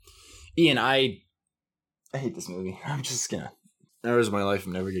Ian, I hate this movie. I'm just gonna. That was my life.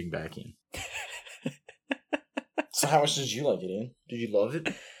 I'm never getting back in. So how much did you like it, Ian? Did you love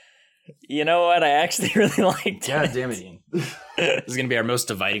it? You know what? I actually really liked it. God damn it, Ian. This is gonna be our most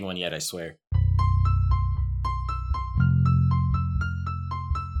dividing one yet, I swear.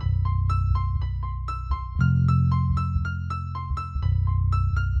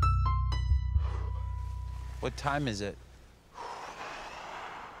 What time is it?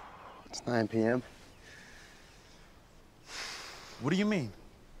 It's 9 p.m. What do you mean?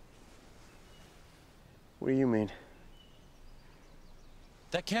 What do you mean?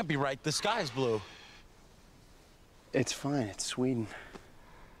 That can't be right. The sky's blue. It's fine. It's Sweden.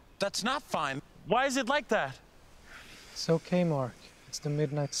 That's not fine. Why is it like that? It's okay, Mark. It's the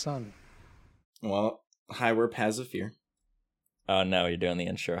midnight sun. Well, hi, we're Paz of Fear. Oh no, you're doing the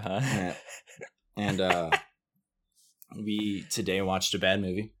intro, huh? Yeah. And we today watched a bad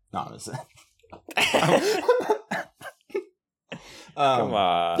movie. No, honestly. Come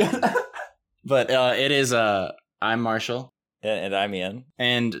on. But it is I'm Marshall. And I'm Ian.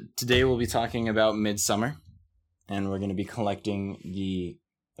 And today we'll be talking about Midsommar. And we're going to be collecting the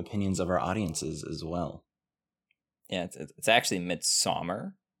opinions of our audiences as well. Yeah, it's actually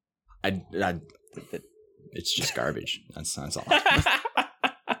Midsommar. It's just garbage. That's all.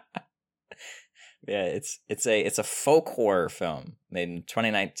 Yeah, it's a folk horror film made in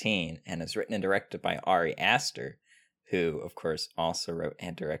 2019 and is written and directed by Ari Aster, who, of course, also wrote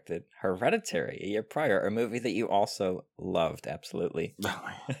and directed Hereditary a year prior, a movie that you also loved, absolutely.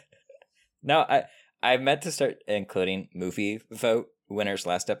 No, I meant to start including movie vote winners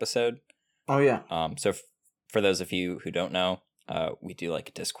last episode. Oh, yeah. So for those of you who don't know, we do like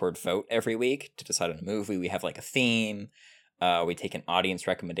a Discord vote every week to decide on a movie. We have like a theme. We take an audience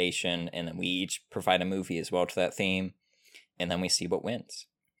recommendation, and then we each provide a movie as well to that theme, and then we see what wins.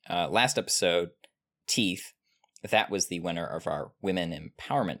 Last episode, Teeth, that was the winner of our Women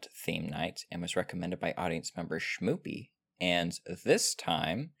Empowerment theme night and was recommended by audience member Schmoopy. And this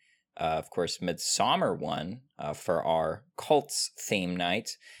time, of course, Midsommar won for our Cults theme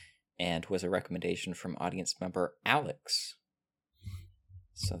night and was a recommendation from audience member Alex.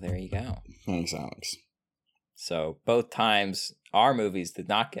 So there you go. Thanks, Alex. So both times our movies did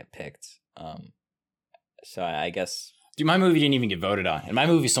not get picked. So I guess... Dude, my movie didn't even get voted on. And my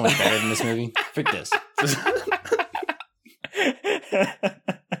movie's so much better than this movie. Frick this.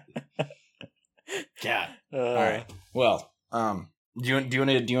 Yeah. All right. Well, do you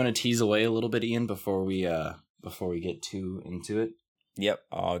want to tease away a little bit, Ian, before we get too into it? Yep.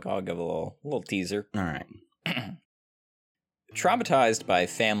 I'll give a little teaser. All right. Traumatized by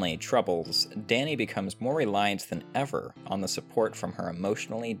family troubles, Danny becomes more reliant than ever on the support from her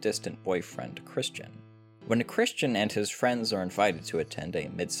emotionally distant boyfriend, Christian. When Christian and his friends are invited to attend a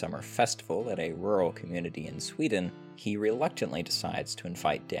midsummer festival at a rural community in Sweden, he reluctantly decides to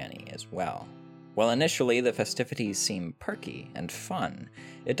invite Danny as well. While initially the festivities seem perky and fun,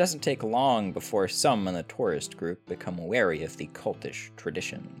 it doesn't take long before some in the tourist group become wary of the cultish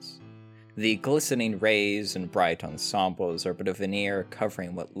traditions. The glistening rays and bright ensembles are but a veneer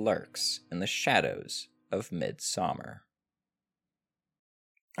covering what lurks in the shadows of Midsommar.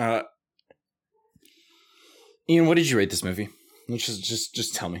 Ian, what did you rate this movie?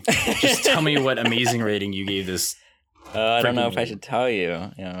 Just tell me. Just tell me what amazing rating you gave this. I don't know if I should tell you.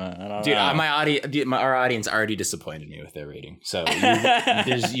 I don't know. Our audience already disappointed me with their rating. So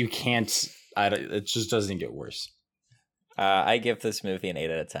you can't. It just doesn't get worse. I give this movie an 8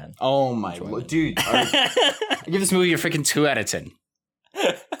 out of 10. Oh my lord, dude! I give this movie a freaking 2 out of 10.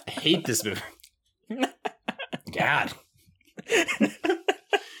 I hate this movie. God,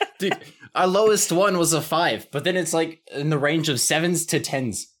 dude, our lowest one was a 5, but then it's like in the range of 7s to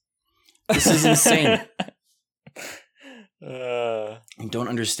 10s. This is insane. I don't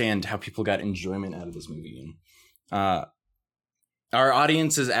understand how people got enjoyment out of this movie. Our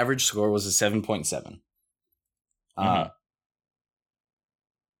audience's average score was a 7.7.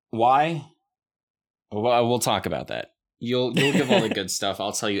 Why? Well, we'll talk about that. You'll give all the good stuff.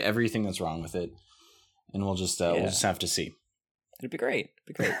 I'll tell you everything that's wrong with it, and we'll just have to see. It'd be great.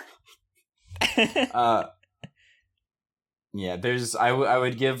 Yeah. I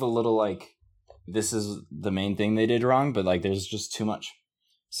would give a little like, this is the main thing they did wrong, but like there's just too much.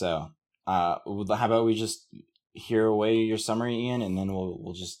 So, how about we just hear away your summary, Ian, and then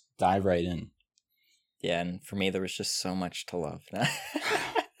we'll just dive right in. Yeah, and for me there was just so much to love.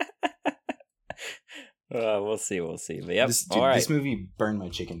 We'll see. But yep. This movie burned my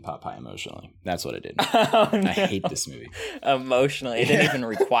chicken pot pie emotionally. That's what it did. Oh, no. I hate this movie. Emotionally. It didn't even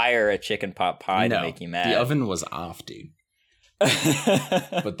require a chicken pot pie to make you mad. The oven was off, dude.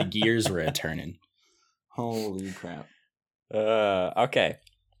 but the gears were a turning. Holy crap. Okay.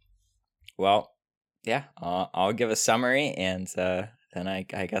 Well, yeah, I'll give a summary, and then I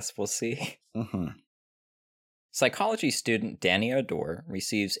guess we'll see. Mm-hmm. Psychology student Danny Odor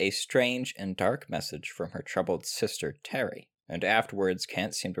receives a strange and dark message from her troubled sister Terry, and afterwards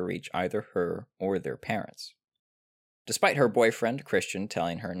can't seem to reach either her or their parents. Despite her boyfriend Christian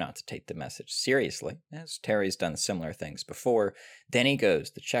telling her not to take the message seriously, as Terry's done similar things before, Danny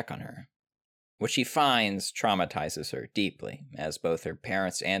goes to check on her. What she finds traumatizes her deeply, as both her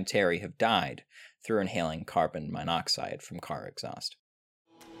parents and Terry have died through inhaling carbon monoxide from car exhaust.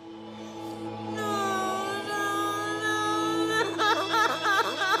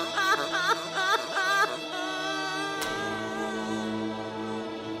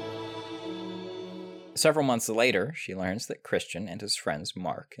 Several months later, she learns that Christian and his friends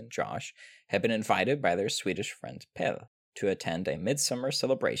Mark and Josh have been invited by their Swedish friend Pelle to attend a midsummer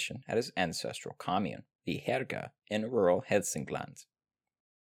celebration at his ancestral commune, the Herga, in rural Hälsingland.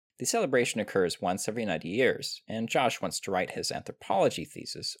 The celebration occurs once every 90 years, and Josh wants to write his anthropology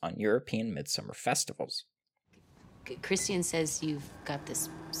thesis on European midsummer festivals. Christian says you've got this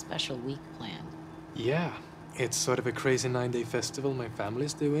special week planned. Yeah, it's sort of a crazy 9-day festival my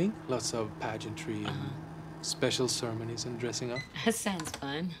family's doing. Lots of pageantry and special ceremonies and dressing up. That sounds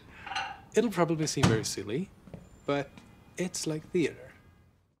fun. It'll probably seem very silly, but it's like theater.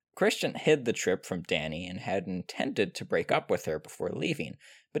 Christian hid the trip from Danny and had intended to break up with her before leaving,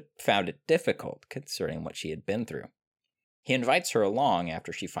 but found it difficult considering what she had been through. He invites her along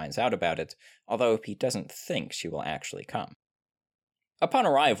after she finds out about it, although he doesn't think she will actually come. Upon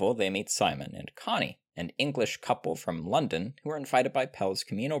arrival, they meet Simon and Connie, an English couple from London who are invited by Pelle's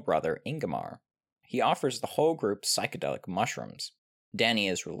communal brother Ingemar. He offers the whole group psychedelic mushrooms. Danny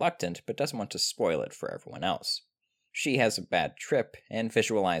is reluctant, but doesn't want to spoil it for everyone else. She has a bad trip and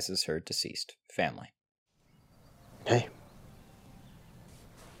visualizes her deceased family. Hey.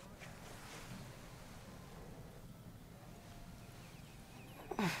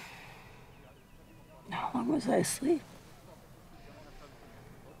 How long was I asleep?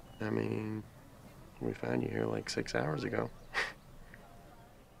 I mean, we found you here like 6 hours ago.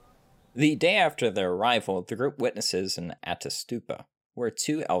 The day after their arrival, the group witnesses an Atastupa, where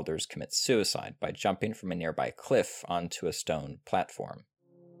 2 elders commit suicide by jumping from a nearby cliff onto a stone platform.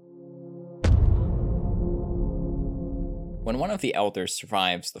 When one of the elders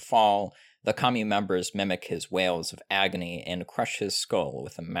survives the fall, the commune members mimic his wails of agony and crush his skull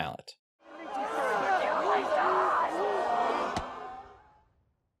with a mallet.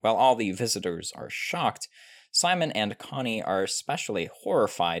 While all the visitors are shocked, Simon and Connie are especially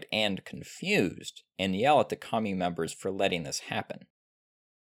horrified and confused and yell at the commune members for letting this happen.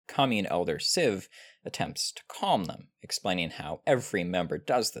 Commune elder Siv attempts to calm them, explaining how every member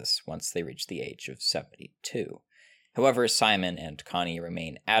does this once they reach the age of 72. However, Simon and Connie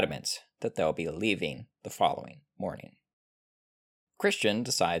remain adamant that they'll be leaving the following morning. Christian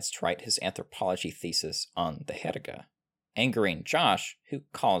decides to write his anthropology thesis on the Herga, angering Josh, who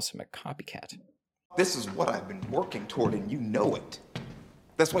calls him a copycat. This is what I've been working toward, and you know it.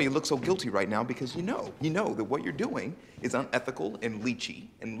 That's why you look so guilty right now, because you know that what you're doing is unethical and leechy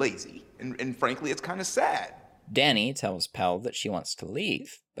and lazy, and frankly, it's kind of sad. Danny tells Pelle that she wants to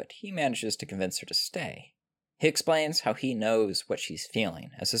leave, but he manages to convince her to stay. He explains how he knows what she's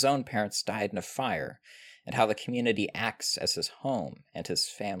feeling, as his own parents died in a fire, and how the community acts as his home and his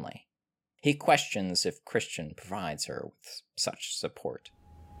family. He questions if Christian provides her with such support.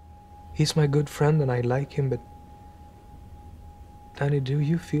 He's my good friend and I like him, but... Danny, do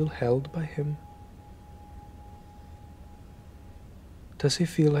you feel held by him? Does he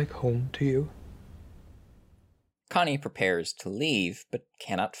feel like home to you? Connie prepares to leave, but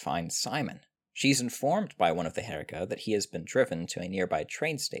cannot find Simon. She's informed by one of the Herga that he has been driven to a nearby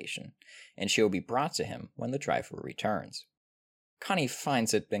train station, and she will be brought to him when the driver returns. Connie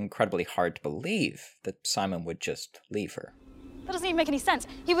finds it incredibly hard to believe that Simon would just leave her. That doesn't even make any sense.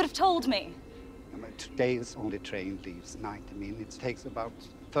 He would have told me. Today's only train leaves 90 minutes. It takes about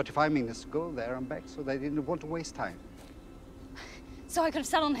 35 minutes to go there and back, so they didn't want to waste time. So I could have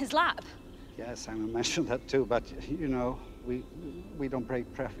sat on his lap. Yeah, Simon mentioned that too, but, you know, we don't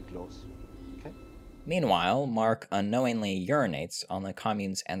break traffic laws, okay? Meanwhile, Mark unknowingly urinates on the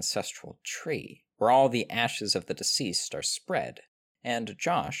commune's ancestral tree, where all the ashes of the deceased are spread, and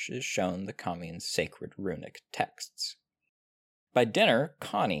Josh is shown the commune's sacred runic texts. By dinner,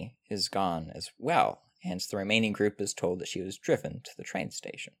 Connie is gone as well, and the remaining group is told that she was driven to the train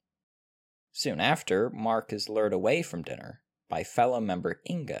station. Soon after, Mark is lured away from dinner by fellow member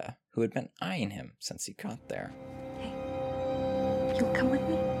Inga, who had been eyeing him since he got there. Hey, You'll come with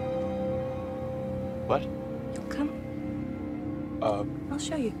me? What? You'll come? I'll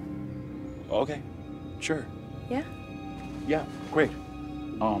show you. Okay. Sure. Yeah? Yeah, great.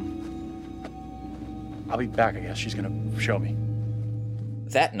 I'll be back, I guess. She's gonna show me.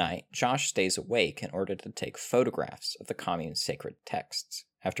 That night, Josh stays awake in order to take photographs of the commune's sacred texts,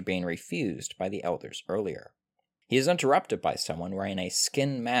 after being refused by the elders earlier. He is interrupted by someone wearing a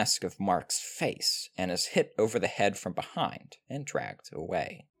skin mask of Mark's face and is hit over the head from behind and dragged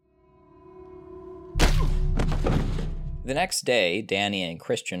away. The next day, Danny and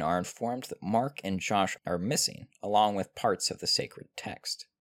Christian are informed that Mark and Josh are missing, along with parts of the sacred text.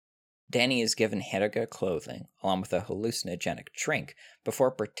 Danny is given Hedega clothing, along with a hallucinogenic drink,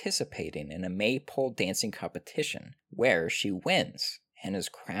 before participating in a maypole dancing competition, where she wins and is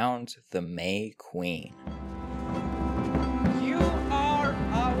crowned the May Queen. You are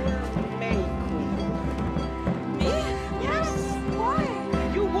our May Queen. Me? Yes. Why?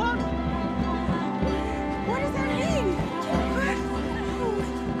 You won. What does that mean?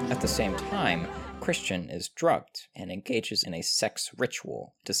 At the same time, Christian is drugged and engages in a sex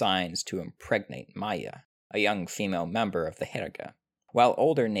ritual designed to impregnate Maya, a young female member of the Hedega, while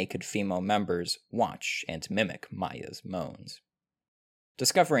older naked female members watch and mimic Maya's moans.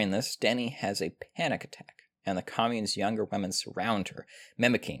 Discovering this, Danny has a panic attack, and the commune's younger women surround her,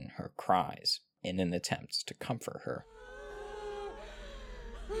 mimicking her cries in an attempt to comfort her.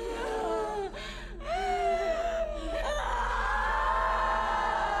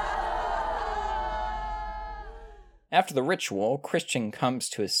 After the ritual, Christian comes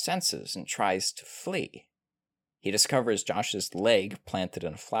to his senses and tries to flee. He discovers Josh's leg planted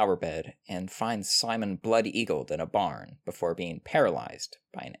in a flower bed and finds Simon blood-eagled in a barn before being paralyzed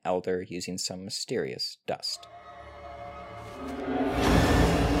by an elder using some mysterious dust.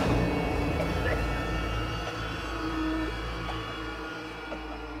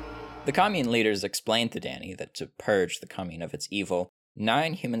 The commune leaders explain to Danny that to purge the commune of its evil,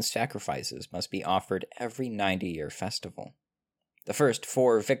 9 human sacrifices must be offered every 90-year festival. The first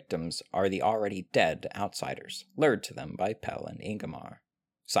 4 victims are the already dead outsiders, lured to them by Pell and Ingemar,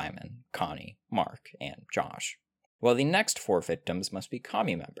 Simon, Connie, Mark, and Josh. While the next 4 victims must be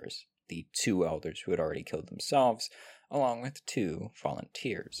commune members, the 2 elders who had already killed themselves, along with 2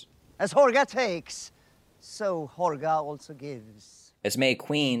 volunteers. As Horga takes, so Horga also gives. As May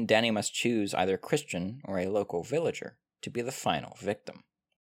Queen, Danny must choose either Christian or a local villager to be the final victim.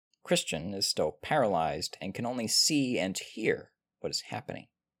 Christian is still paralyzed and can only see and hear what is happening.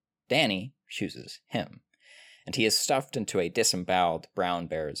 Danny chooses him, and he is stuffed into a disemboweled brown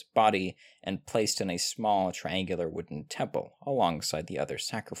bear's body and placed in a small triangular wooden temple alongside the other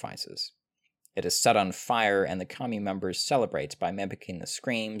sacrifices. It is set on fire, and the commune members celebrate by mimicking the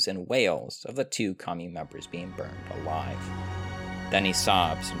screams and wails of the 2 commune members being burned alive. Then he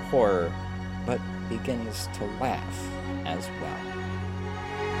sobs in horror, but begins to laugh as well.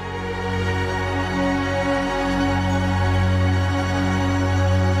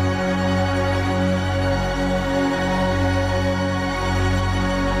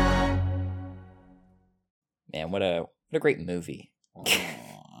 Man, what a great movie.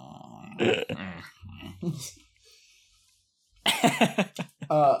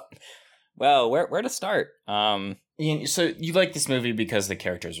 Well, where to start? Ian, so you like this movie because the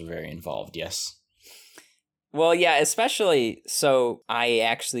characters were very involved, yes? Well, yeah, especially, so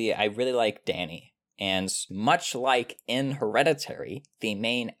I really like Danny. And much like in Hereditary, the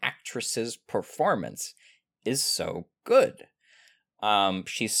main actress's performance is so good.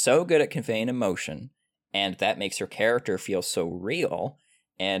 She's so good at conveying emotion, and that makes her character feel so real,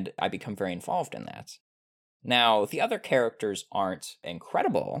 and I become very involved in that. Now, the other characters aren't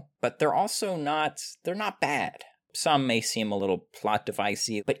incredible, but they're also not bad. Some may seem a little plot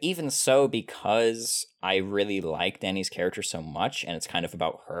devicey, but even so, because I really like Danny's character so much, and it's kind of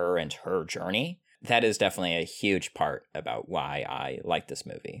about her and her journey, that is definitely a huge part about why I like this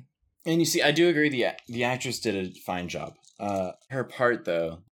movie. And you see, I do agree the actress did a fine job. Her part,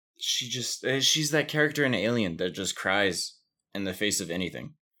 though, she's that character in Alien that just cries in the face of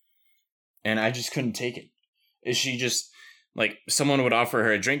anything. And I just couldn't take it. Is she just, like, someone would offer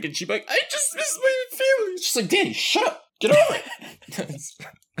her a drink and she'd be like, I just miss my family. It's just like, Danny, shut up. Get over it.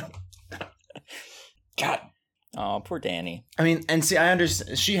 God. Oh, poor Danny. I mean, and see, I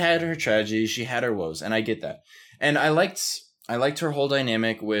understand. She had her tragedy. She had her woes. And I get that. And I liked her whole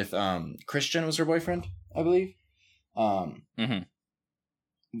dynamic with Christian was her boyfriend, I believe. Her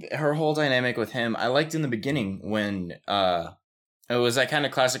whole dynamic with him, I liked in the beginning when it was that kind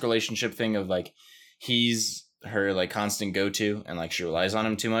of classic relationship thing of, like, he's her, like, constant go-to, and, like, she relies on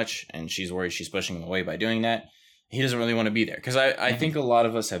him too much, and she's worried she's pushing him away by doing that. he doesn't really want to be there. Because I think a lot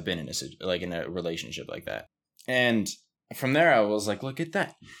of us have been in a relationship like that. And from there, I was like, look at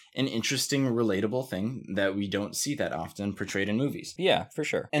that. An interesting, relatable thing that we don't see that often portrayed in movies. Yeah, for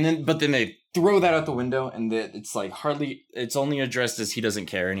sure. But then they throw that out the window, and it's like it's only addressed as he doesn't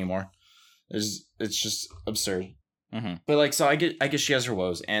care anymore. It's just absurd. Mm-hmm. But like, so I guess she has her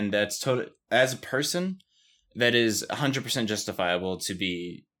woes, and that's total. As a person, that is 100% justifiable to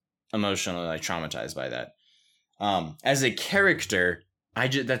be emotionally like traumatized by that. As a character,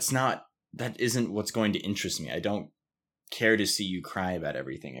 that isn't what's going to interest me. I don't care to see you cry about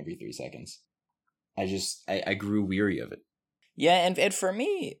everything every 3 seconds. I grew weary of it. Yeah, and for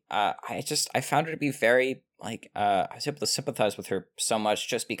me, I found her to be very, like, I was able to sympathize with her so much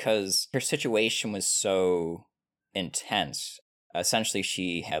just because her situation was so intense. Essentially,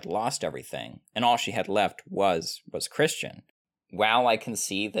 she had lost everything, and all she had left was Christian. While I can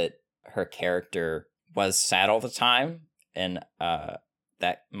see that her character was sad all the time, and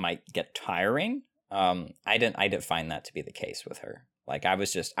that might get tiring, I didn't find that to be the case with her. Like, I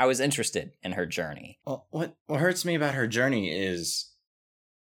was interested in her journey. Well, what hurts me about her journey is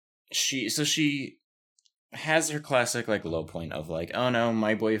she has her classic like low point of like, oh no,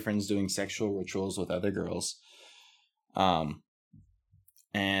 my boyfriend's doing sexual rituals with other girls.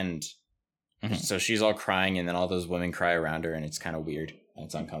 And so she's all crying, and then all those women cry around her, and it's kind of weird and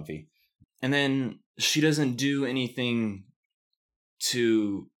it's uncomfy. And then she doesn't do anything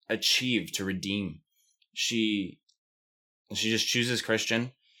to redeem. She just chooses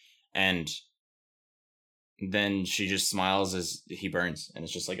Christian, and then she just smiles as he burns, and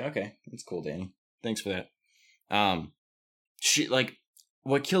it's just like, okay, that's cool, Danny. Thanks for that. She like,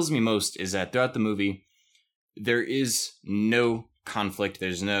 what kills me most is that throughout the movie, there is no conflict.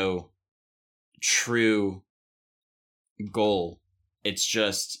 There's no true goal. It's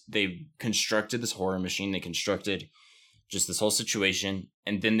just they constructed this horror machine. They constructed just this whole situation,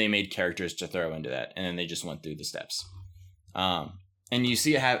 and then they made characters to throw into that, and then they just went through the steps. And you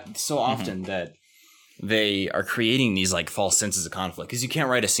see it so often that they are creating these like false senses of conflict, because you can't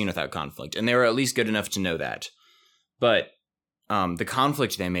write a scene without conflict, and they were at least good enough to know that. But the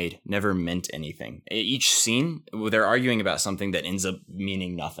conflict they made never meant anything. Each scene, they're arguing about something that ends up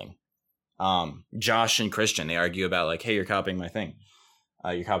meaning nothing. Josh and Christian, they argue about like, hey, you're copying my thing.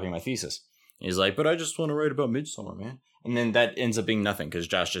 You're copying my thesis. And he's like, but I just want to write about Midsommar, man. And then that ends up being nothing because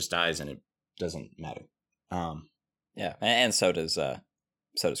Josh just dies and it doesn't matter. Yeah, and so does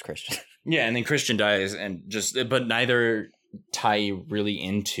Christian. Yeah, and then Christian dies, but neither tie really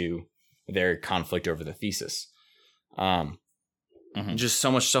into their conflict over the thesis. Just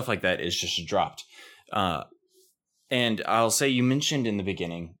so much stuff like that is just dropped. And I'll say, you mentioned in the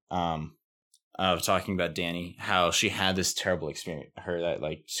beginning of talking about Danny, how she had this terrible experience, that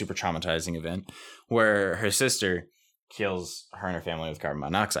like super traumatizing event where her sister kills her and her family with carbon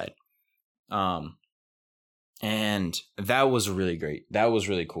monoxide. And that was really great. That was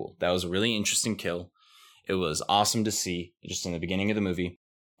really cool. That was a really interesting kill. It was awesome to see just in the beginning of the movie.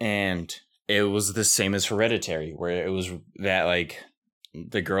 And it was the same as Hereditary, where it was that like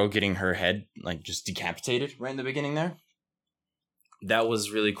the girl getting her head like just decapitated right in the beginning there. That was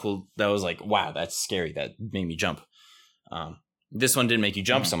really cool. That was like, wow, that's scary. That made me jump. This one didn't make you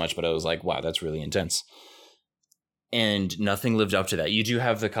jump so much, but I was like, wow, that's really intense. And nothing lived up to that. You do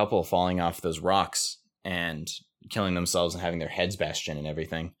have the couple falling off those rocks and killing themselves and having their heads bashed in and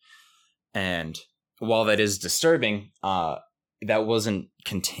everything. And while that is disturbing, that wasn't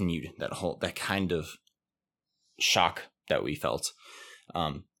continued. That kind of shock that we felt.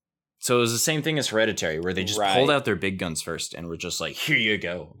 So it was the same thing as Hereditary, where they just pulled out their big guns first and were just like, here you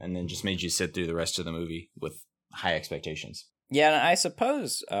go. And then just made you sit through the rest of the movie with high expectations. Yeah, and I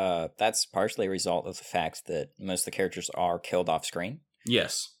suppose that's partially a result of the fact that most of the characters are killed off screen.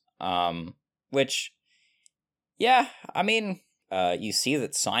 Yes. Which, yeah, I mean, you see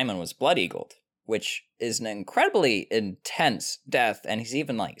that Simon was blood-eagled, which is an incredibly intense death, and he's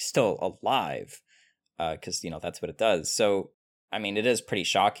even, like, still alive, because, that's what it does. So, I mean, it is pretty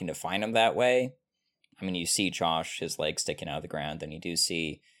shocking to find him that way. I mean, you see Josh, his legs sticking out of the ground, and you do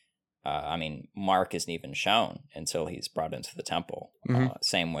see, Mark isn't even shown until he's brought into the temple. Mm-hmm.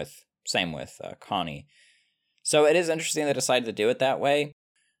 Same with Connie. So it is interesting they decided to do it that way.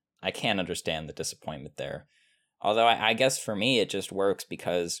 I can't understand the disappointment there. Although I guess for me, it just works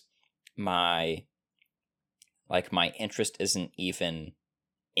because my interest isn't even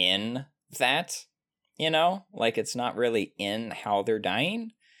in that, like it's not really in how they're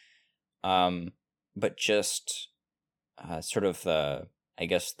dying. But just sort of the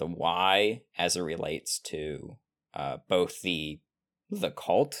why as it relates to both the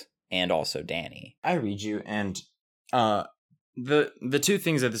cult and also Danny. I read you, and The two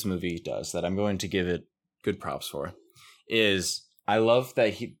things that this movie does that I'm going to give it good props for is I love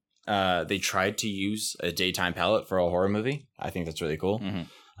that they tried to use a daytime palette for a horror movie. I think that's really cool.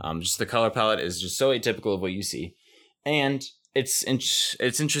 Just the color palette is just so atypical of what you see, and it's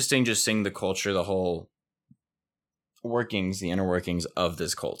interesting just seeing the culture, the whole workings, the inner workings of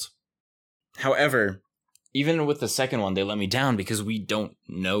this cult. However, even with the second one, they let me down because we don't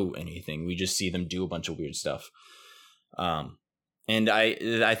know anything. We just see them do a bunch of weird stuff. And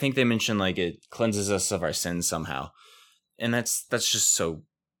I think they mentioned like it cleanses us of our sins somehow, and that's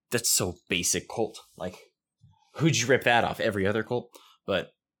so basic cult. Like, who'd you rip that off? Every other cult, but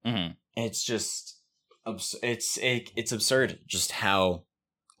it's just it's absurd just how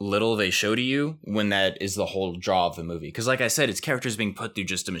little they show to you when that is the whole draw of the movie. Because like I said, it's characters being put through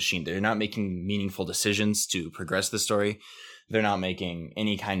just a machine. They're not making meaningful decisions to progress the story. They're not making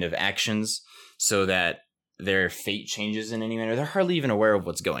any kind of actions so that their fate changes in any manner. They're hardly even aware of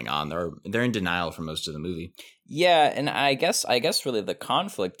what's going on. They're in denial for most of the movie. Yeah, and I guess really the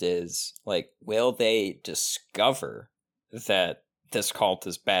conflict is like, will they discover that this cult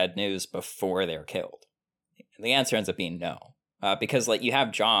is bad news before they're killed? And the answer ends up being no. Because like you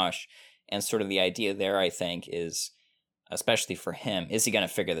have Josh, and sort of the idea there, I think, is, especially for him, is he going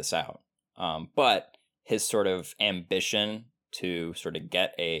to figure this out? But his sort of ambition to sort of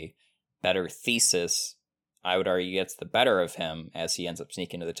get a better thesis, I would argue, gets the better of him as he ends up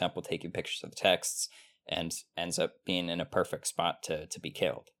sneaking into the temple, taking pictures of the texts, and ends up being in a perfect spot to be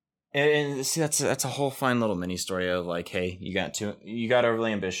killed. And see, that's a whole fine little mini story of like, hey, you got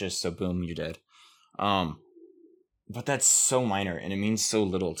overly ambitious, so boom, you're dead. But that's so minor, and it means so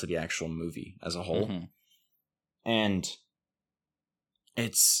little to the actual movie as a whole. And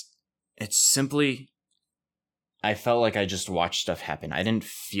it's simply, I felt like I just watched stuff happen. I didn't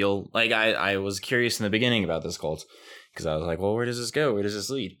feel like I was curious in the beginning about this cult because I was like, well, where does this go? Where does this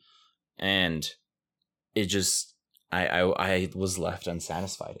lead? And it just, I was left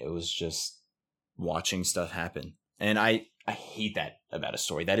unsatisfied. It was just watching stuff happen. And I hate that about a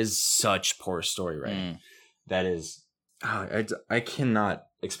story. That is such poor story writing. That is, I cannot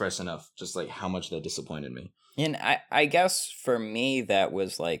express enough just like how much that disappointed me. And I guess for me that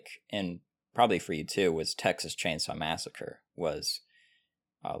was like, and probably for you too, was Texas Chainsaw Massacre. Was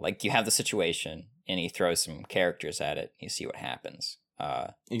like you have the situation and you throw some characters at it, you see what happens.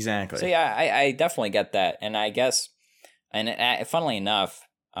 Exactly. So yeah, I definitely get that. And I guess, and funnily enough,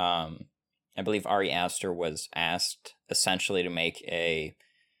 I believe Ari Aster was asked essentially to make a,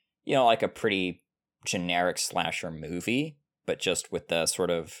 like a pretty generic slasher movie, but just with the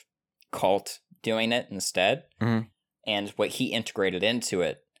sort of cult doing it instead. And what he integrated into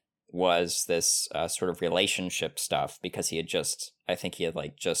it was this sort of relationship stuff, because he had just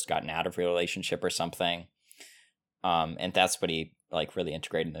gotten out of a relationship or something. And that's what he like really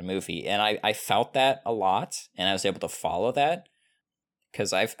integrated in the movie. And I felt that a lot, and I was able to follow that,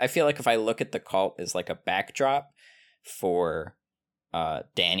 because I feel like if I look at the cult as like a backdrop for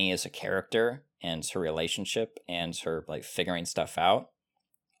Danny as a character and her relationship and her like figuring stuff out,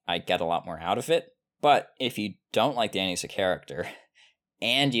 I get a lot more out of it. But if you don't like Danny as a character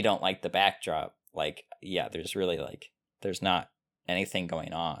and you don't like the backdrop, like, yeah, there's not anything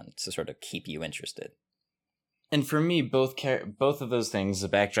going on to sort of keep you interested. And for me, both of those things, the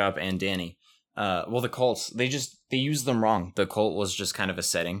backdrop and Danny, the cults, they used them wrong. The cult was just kind of a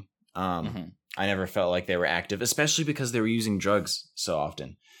setting. I never felt like they were active, especially because they were using drugs so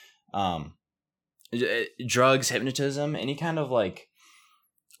often. Drugs, hypnotism, any kind of like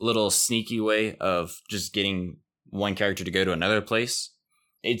little sneaky way of just getting one character to go to another place.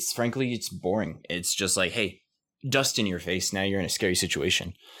 It's boring. It's just like, hey, dust in your face. Now you're in a scary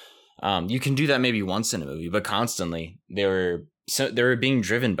situation. You can do that maybe once in a movie, but constantly they were being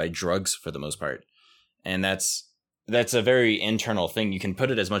driven by drugs for the most part. And that's a very internal thing. You can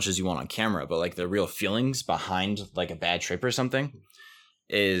put it as much as you want on camera, but like the real feelings behind like a bad trip or something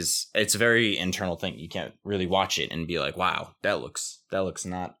it's a very internal thing. You can't really watch it and be like, wow, that looks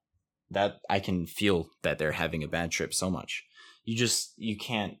not that. I can feel that they're having a bad trip so much. You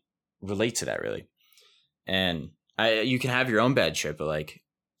can't relate to that really. And you can have your own bad trip, but like,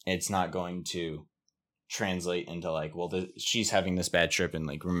 it's not going to translate into like, well, she's having this bad trip and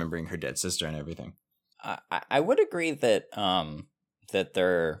like remembering her dead sister and everything. I would agree that that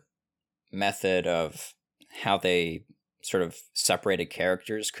their method of how they sort of separated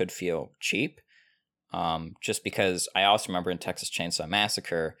characters could feel cheap. Just because I also remember in Texas Chainsaw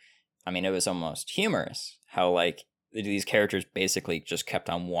Massacre, I mean, it was almost humorous how like these characters basically just kept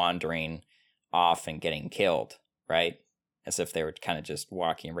on wandering off and getting killed, right? As if they were kind of just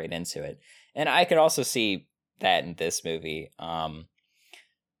walking right into it. And I could also see that in this movie.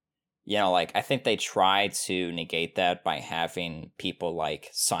 You know, like, I think they try to negate that by having people like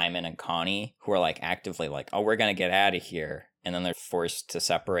Simon and Connie who are like actively like, oh, we're going to get out of here. And then they're forced to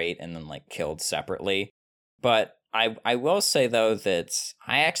separate and then like killed separately. But I will say, though, that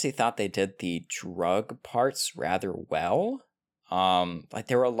I actually thought they did the drug parts rather well. Like,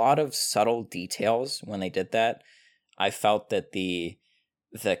 there were a lot of subtle details when they did that. I felt that the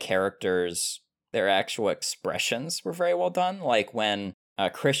characters, their actual expressions were very well done. Like, when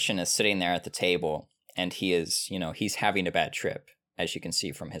Christian is sitting there at the table and he is, you know, he's having a bad trip, as you can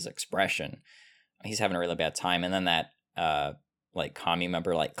see from his expression. He's having a really bad time. And then that, like, commie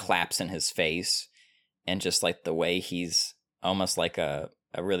member, like, claps in his face. And just, like, the way he's almost like a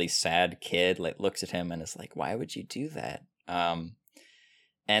really sad kid, like, looks at him and is like, why would you do that? And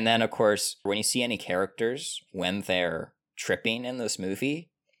then, of course, when you see any characters, when they're tripping in this movie,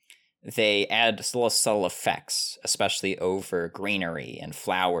 they add little subtle effects, especially over greenery and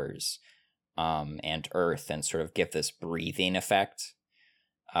flowers and earth, and sort of give this breathing effect.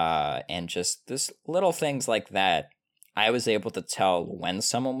 And just this little things like that, I was able to tell when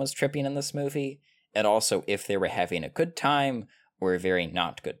someone was tripping in this movie, and also if they were having a good time or a very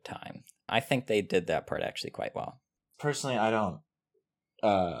not good time. I think they did that part actually quite well. Personally, I don't.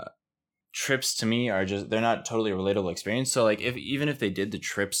 Trips to me are just, they're not totally relatable experience. So like, even if they did the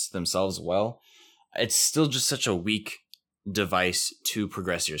trips themselves well, it's still just such a weak device to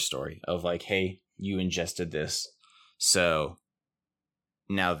progress your story of like, hey, you ingested this, so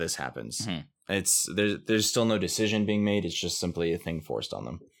now this happens. Mm-hmm. It's there's still no decision being made. It's just simply a thing forced on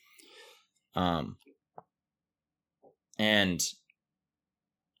them. And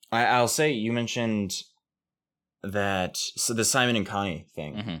I'll say, you mentioned that, so the Simon and Connie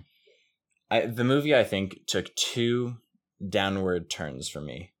thing. Mm-hmm. The movie, I think, took 2 downward turns for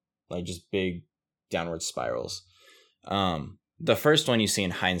me, like just big downward spirals. The first one you see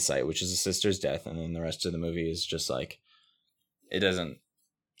in hindsight, which is a sister's death, and then the rest of the movie is just like, it doesn't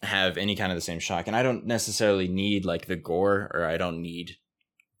have any kind of the same shock. And I don't necessarily need like the gore, or I don't need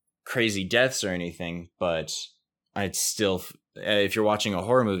crazy deaths or anything, but I'd still, if you're watching a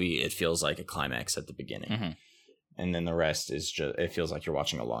horror movie, it feels like a climax at the beginning. Mm-hmm. And then the rest is just, it feels like you're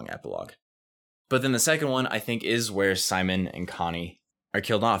watching a long epilogue. But then the second one, I think, is where Simon and Connie are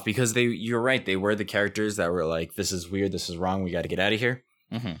killed off, because you're right, they were the characters that were like, this is weird, this is wrong, we got to get out of here.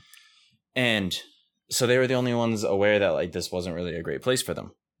 Mm-hmm. And so they were the only ones aware that like this wasn't really a great place for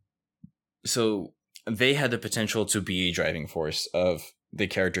them. So they had the potential to be a driving force of the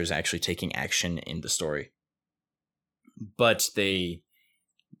characters actually taking action in the story. But they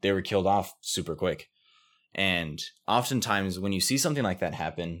were killed off super quick. And oftentimes when you see something like that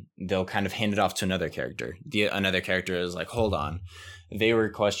happen, they'll kind of hand it off to another character. Another character is like, hold on, they were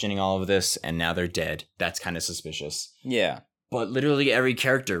questioning all of this and now they're dead. That's kind of suspicious. Yeah. But literally every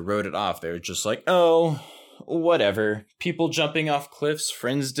character wrote it off. They were just like, oh, whatever. People jumping off cliffs,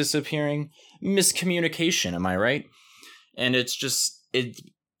 friends disappearing, miscommunication, am I right? And it's just,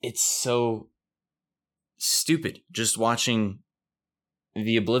 it's so stupid just watching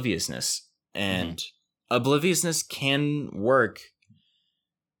the obliviousness. And obliviousness can work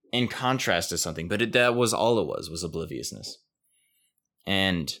in contrast to something, but that was all it was obliviousness.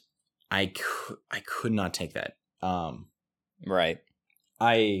 And I could not take that. Right.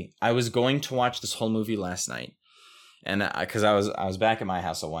 I was going to watch this whole movie last night, and because I was back at my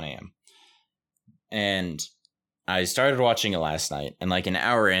house at 1 a.m. and I started watching it last night, and like an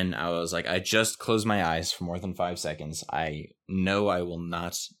hour in, I was like, I just closed my eyes for more than 5 seconds. I know I will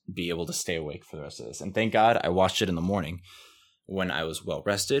not be able to stay awake for the rest of this. And thank God I watched it in the morning when I was well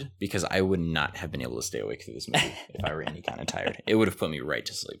rested, because I would not have been able to stay awake through this movie if I were any kind of tired. It would have put me right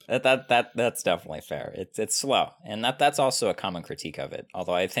to sleep. That's definitely fair. It's slow, and that's also a common critique of it.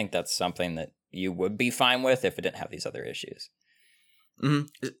 Although I think that's something that you would be fine with if it didn't have these other issues.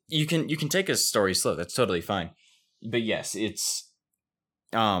 Mm-hmm. You can take a story slow. That's totally fine. But yes, it's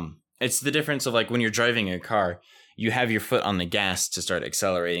the difference of like when you're driving a car, you have your foot on the gas to start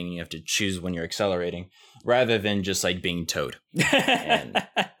accelerating, and you have to choose when you're accelerating, rather than just like being towed. And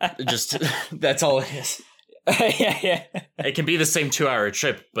just that's all it is. Yeah. It can be the same 2-hour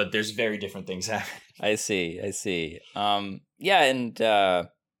trip, but there's very different things happening. I see. Yeah,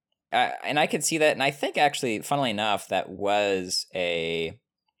 and I could see that, and I think actually, funnily enough, that was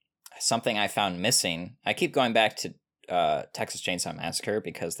something I found missing. I keep going back to Texas Chainsaw Massacre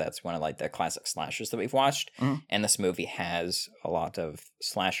because that's one of like the classic slashers that we've watched, and this movie has a lot of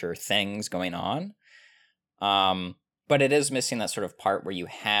slasher things going on. But it is missing that sort of part where you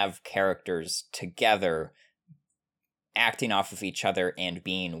have characters together acting off of each other and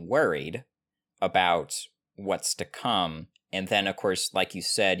being worried about what's to come. And then, of course, like you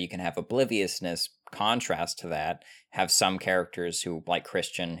said, you can have obliviousness contrast to that. Have some characters who, like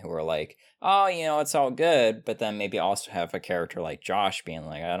Christian, who are like, oh, it's all good. But then maybe also have a character like Josh being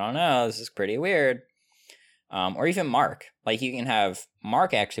like, I don't know, this is pretty weird. Or even Mark. Like, you can have...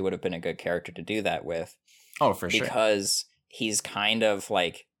 Mark actually would have been a good character to do that with. Oh, for sure. Because he's kind of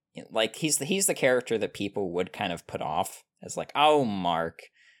like he's the character that people would kind of put off as like, oh, Mark.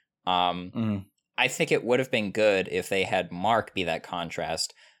 I think it would have been good if they had Mark be that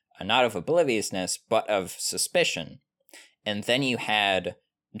contrast, not of obliviousness, but of suspicion. And then you had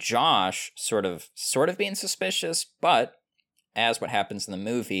Josh sort of being suspicious, but as what happens in the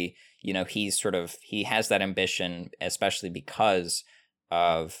movie, he has that ambition, especially because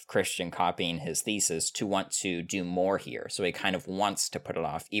of Christian copying his thesis, to want to do more here. So he kind of wants to put it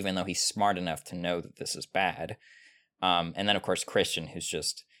off, even though he's smart enough to know that this is bad. And then, of course, Christian, who's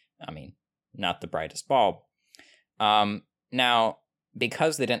just, not the brightest bulb. Now,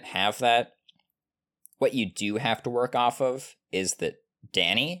 because they didn't have that, what you do have to work off of is that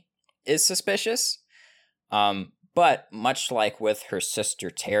Danny is suspicious. But much like with her sister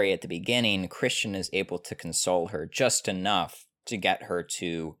Terry at the beginning, Christian is able to console her just enough to get her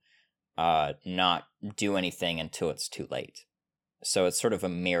to not do anything until it's too late. So it's sort of a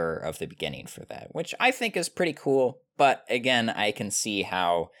mirror of the beginning for that, which I think is pretty cool. But again, I can see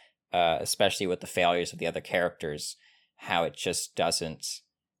how, especially with the failures of the other characters, how it just doesn't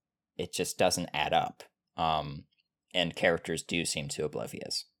add up. And characters do seem too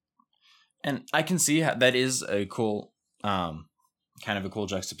oblivious. And I can see how that is a cool, kind of a cool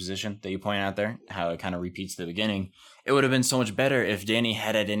juxtaposition that you point out there, how it kind of repeats the beginning. It would have been so much better if Danny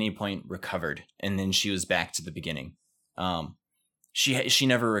had at any point recovered and then she was back to the beginning. She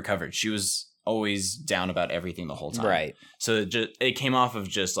never recovered. She was always down about everything the whole time. Right. So it came off of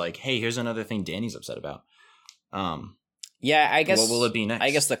just like, hey, here's another thing Danny's upset about. Yeah, I guess. What will it be next?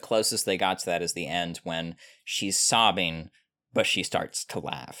 I guess the closest they got to that is the end when she's sobbing, but she starts to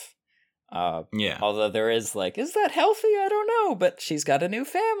laugh. Yeah. Although there is like, is that healthy? I don't know, but she's got a new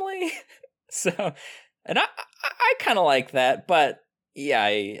family. So, and I kind of like that, but yeah,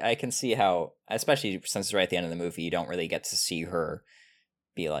 I can see how, especially since it's right at the end of the movie, you don't really get to see her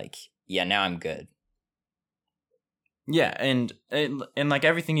be like, yeah, now I'm good. Yeah, and like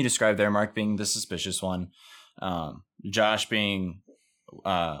everything you described there, Mark being the suspicious one, Josh being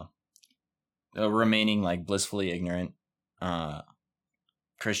remaining like blissfully ignorant,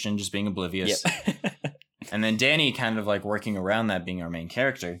 Christian just being oblivious. Yep. And then Danny kind of like working around that, being our main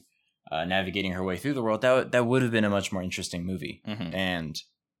character, navigating her way through the world. That would have been a much more interesting movie. Mm-hmm. And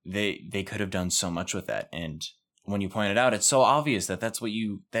they could have done so much with that. And when you point it out, it's so obvious that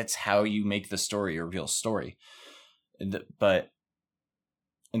that's how you make the story a real story. But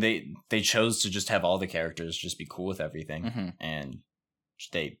they chose to just have all the characters just be cool with everything. Mm-hmm. And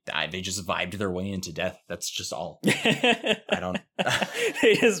they just vibed their way into death. That's just all. They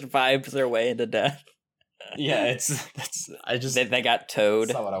just vibed their way into death. Yeah, they got towed.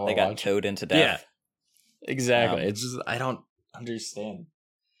 They got towed into death. Yeah, exactly. It's just, I don't understand.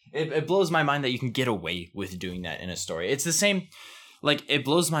 It blows my mind that you can get away with doing that in a story. It's the same, like, it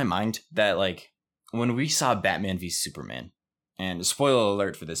blows my mind that, like, when we saw Batman v Superman, and spoiler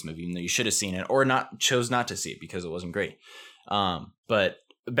alert for this movie, even though you should have seen it or chose not to see it because it wasn't great. But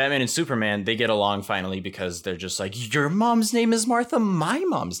Batman and Superman, they get along finally because they're just like, your mom's name is Martha, my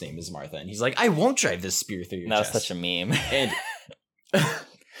mom's name is Martha. And he's like, I won't drive this spear through your chest. That's such a meme. And,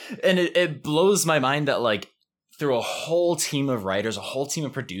 and it blows my mind that, like, through a whole team of writers, a whole team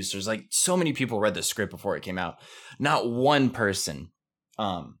of producers, like, so many people read the script before it came out. Not one person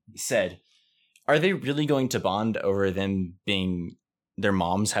said, are they really going to bond over them being their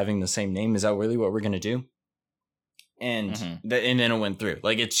moms having the same name? Is that really what we're going to do? And and then it went through.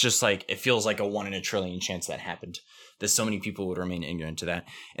 Like, it's just like, it feels like a 1 in a trillion chance that happened, that so many people would remain ignorant to that.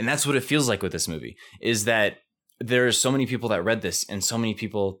 And that's what it feels like with this movie, is that there are so many people that read this and so many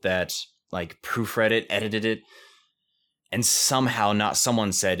people that, like, proofread it, edited it, and somehow not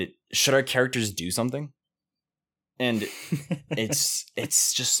someone said, should our characters do something? And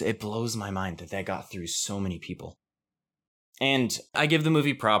it's just, it blows my mind that got through so many people. And I give the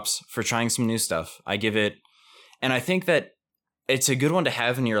movie props for trying some new stuff. I give it, and I think that it's a good one to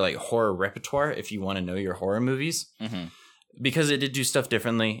have in your, like, horror repertoire if you want to know your horror movies, because it did do stuff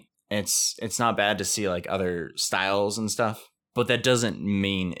differently. It's not bad to see, like, other styles and stuff, but that doesn't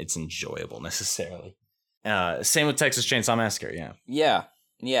mean it's enjoyable necessarily. Same with Texas Chainsaw Massacre. Yeah,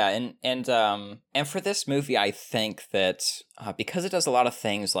 and for this movie, I think that because it does a lot of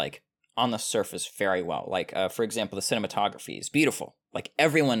things, like, on the surface very well. Like, for example, the cinematography is beautiful. Like,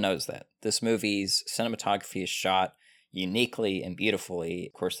 everyone knows that. This movie's cinematography is shot uniquely and beautifully.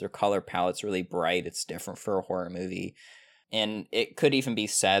 Of course, their color palette's really bright. It's different for a horror movie. And it could even be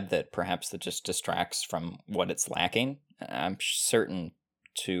said that perhaps that just distracts from what it's lacking. I'm certain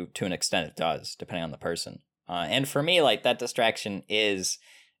to an extent it does, depending on the person. And for me, like, that distraction is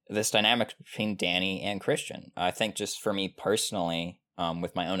this dynamic between Danny and Christian. I think just for me personally,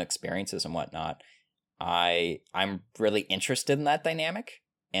 with my own experiences and whatnot, I'm really interested in that dynamic,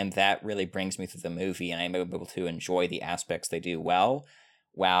 and that really brings me through the movie, and I'm able to enjoy the aspects they do well,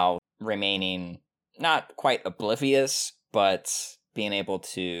 while remaining not quite oblivious, but being able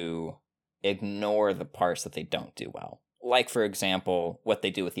to ignore the parts that they don't do well. Like, for example, what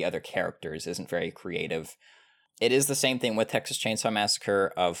they do with the other characters isn't very creative. It is the same thing with Texas Chainsaw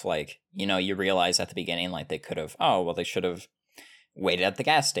Massacre of, like, you know, you realize at the beginning, like, they could have, they should have waited at the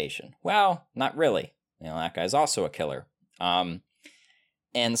gas station. Well, not really. You know, that guy's also a killer.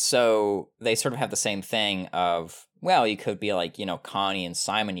 And so they sort of have the same thing of, well, you could be like, you know, Connie and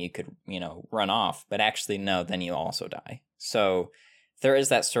Simon, you could, you know, run off, but actually, no, then you also die. So there is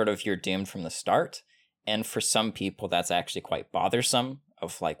that sort of, you're doomed from the start. And for some people, that's actually quite bothersome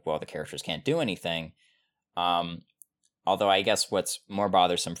of like, well, the characters can't do anything. Although I guess what's more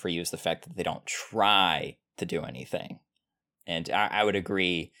bothersome for you is the fact that they don't try to do anything. And I would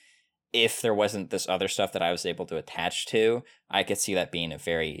agree, if there wasn't this other stuff that I was able to attach to, I could see that being a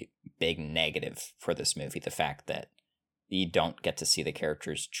very big negative for this movie. The fact that you don't get to see the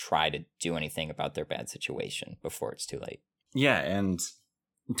characters try to do anything about their bad situation before it's too late. Yeah, and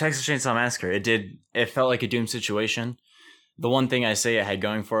Texas Chainsaw Massacre, it felt like a doomed situation. The one thing I say it had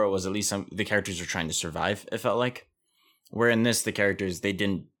going for it was at least the characters were trying to survive, it felt like. Where in this, the characters, they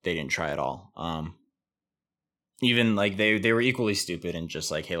didn't try at all. Even like they were equally stupid and just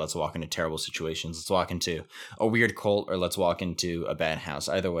like, hey, let's walk into terrible situations. Let's walk into a weird cult, or let's walk into a bad house.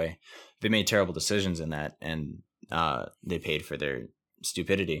 Either way, they made terrible decisions in that, and they paid for their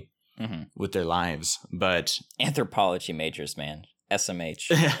stupidity with their lives. But anthropology majors, man,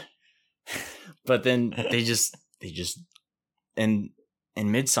 SMH. But then they just in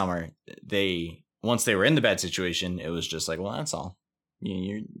Midsommar, once they were in the bad situation, it was just like, well, that's all.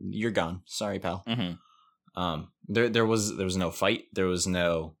 You're gone. Sorry, pal. There was no fight. There was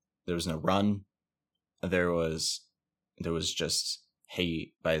no run. There was just,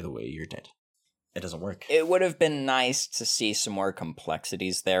 hey, by the way, you're dead. It doesn't work. It would have been nice to see some more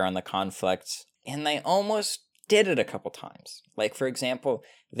complexities there on the conflict, and they almost did it a couple times. Like, for example,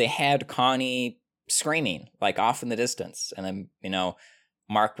 they had Connie screaming, like, off in the distance, and then, you know,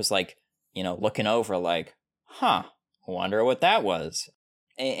 Mark was like, you know, looking over like, wonder what that was.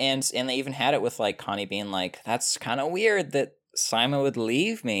 And they even had it with like Connie being like, that's kind of weird that Simon would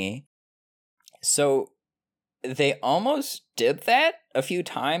leave me. So they almost did that a few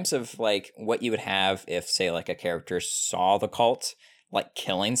times of like what you would have if, say, like a character saw the cult like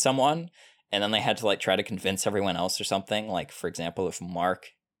killing someone, and then they had to like try to convince everyone else or something. Like, for example, if Mark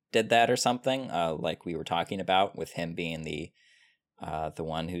did that or something, like we were talking about with him being the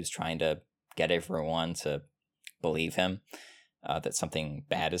one who's trying to get everyone to believe him. That something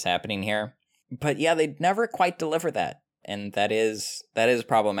bad is happening here. But yeah, they never quite deliver that. And that is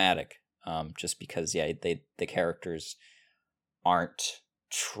problematic. Just because, yeah, the characters aren't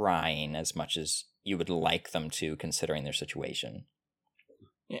trying as much as you would like them to, considering their situation.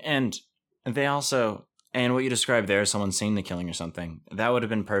 And they also, and what you described there, someone seeing the killing or something, that would have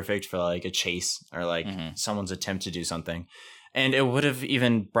been perfect for like a chase or like someone's attempt to do something. And it would have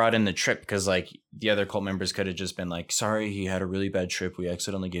even brought in the trip, because like the other cult members could have just been like, sorry, he had a really bad trip. We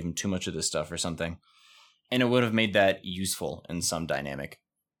accidentally gave him too much of this stuff or something. And it would have made that useful in some dynamic,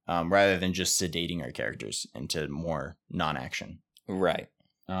 rather than just sedating our characters into more non-action. Right.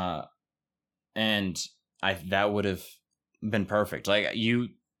 And that would have been perfect. Like you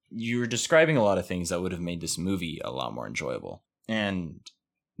were describing a lot of things that would have made this movie a lot more enjoyable. And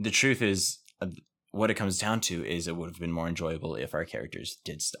the truth is, what it comes down to is it would have been more enjoyable if our characters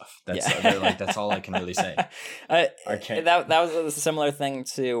did stuff. That's all I can really say. That was a similar thing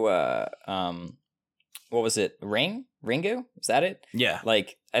to what was it? Ringu? Is that it? Yeah.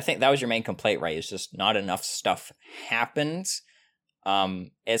 Like, I think that was your main complaint, right? It's just not enough stuff happens.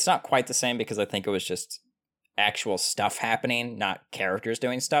 It's not quite the same, because I think it was just actual stuff happening, not characters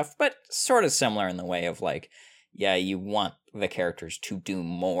doing stuff, but sort of similar in the way of like, yeah, you want the characters to do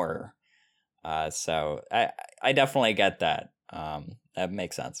more. So I definitely get that. That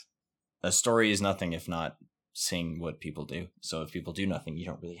makes sense. A story is nothing if not seeing what people do. So if people do nothing, you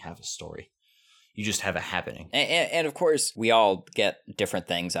don't really have a story. You just have a happening. And of course, we all get different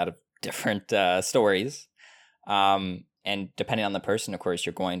things out of different stories. And depending on the person, of course,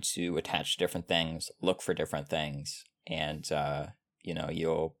 you're going to attach to different things, look for different things, and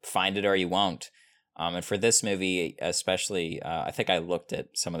you'll find it or you won't. And for this movie, especially, I think I looked at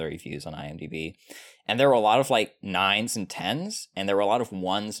some of the reviews on IMDb, and there were a lot of like 9s and 10s, and there were a lot of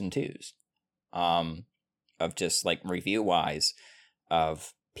 1s and 2s, of just like review wise,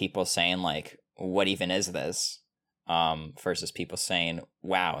 of people saying like, "What even is this?" Versus people saying,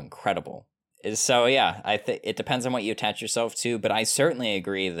 "Wow, incredible." So yeah, I think it depends on what you attach yourself to, but I certainly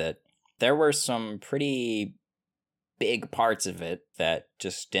agree that there were some pretty big parts of it that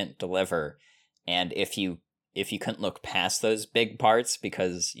just didn't deliver. And if you couldn't look past those big parts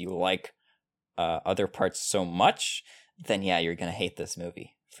because you like other parts so much, then yeah, you're gonna hate this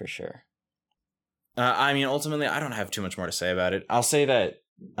movie for sure. I mean, ultimately, I don't have too much more to say about it. I'll say that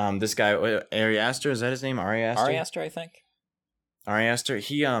this guy, Ari Aster, is that his name? Ari Aster? Ari Aster, I think. Ari Aster,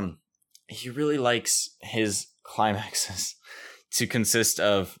 he really likes his climaxes to consist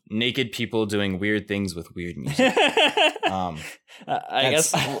of naked people doing weird things with weird music. I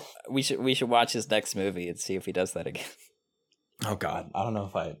guess we should watch his next movie and see if he does that again. Oh God, I don't know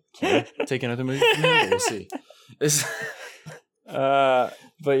if I can take another movie from him, but we'll see.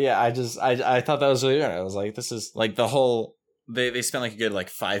 But yeah, I thought that was really good. I was like, this is like the whole. They spent like a good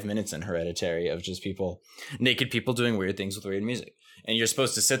 5 minutes in Hereditary of just naked people doing weird things with weird music, and you're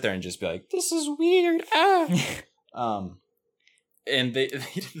supposed to sit there and just be like, this is weird. And they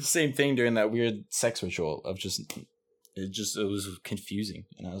did the same thing during that weird sex ritual of it was confusing,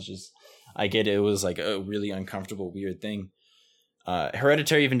 and I get it was like a really uncomfortable weird thing.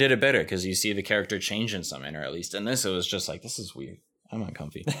 Hereditary even did it better because you see the character change in some manner, at least. In this, it was just like, this is weird. I'm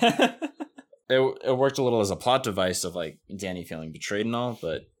uncomfy. It worked a little as a plot device of like Danny feeling betrayed and all,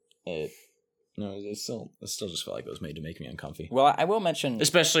 but it still just felt like it was made to make me uncomfy. Well, I will mention,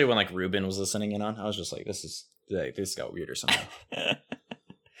 especially when like Ruben was listening in on, I was just like, this got weirder somehow.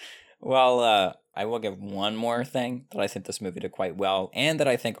 Well, I will give one more thing that I think this movie did quite well, and that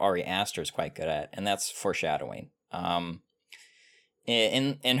I think Ari Aster is quite good at, and that's foreshadowing.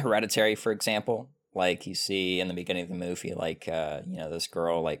 In Hereditary, for example, like you see in the beginning of the movie, like this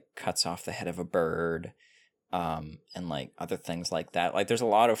girl like cuts off the head of a bird, and like other things like that. Like there's a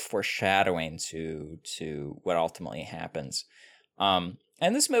lot of foreshadowing to what ultimately happens. And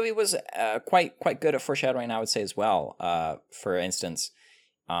this movie was quite good at foreshadowing, I would say, as well. For instance,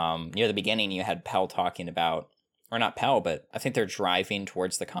 near the beginning, you had Pell talking about, or not Pell, but I think they're driving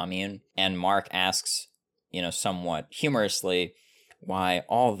towards the commune, and Mark asks, somewhat humorously, why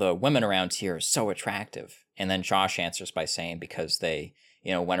all the women around here are so attractive. And then Josh answers by saying because they,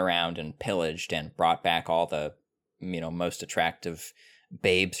 went around and pillaged and brought back all the, most attractive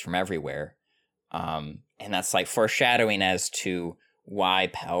babes from everywhere. And that's like foreshadowing as to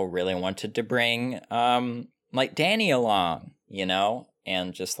why Pell really wanted to bring, like Danny along,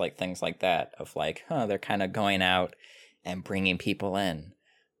 and just like things like that of like, they're kind of going out and bringing people in.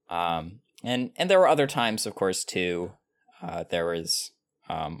 And there were other times, of course, too. There was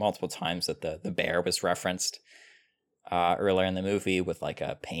multiple times that the bear was referenced earlier in the movie with like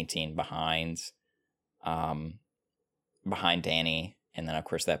a painting behind Danny, and then of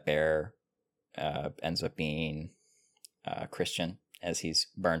course that bear ends up being Christian as he's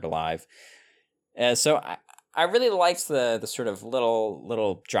burned alive. So I really liked the sort of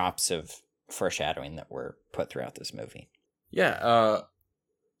little drops of foreshadowing that were put throughout this movie. Yeah.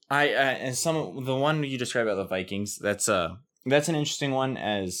 And the one you described about the Vikings, that's an interesting one,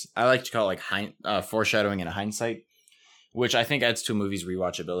 as I like to call it like foreshadowing in hindsight, which I think adds to a movie's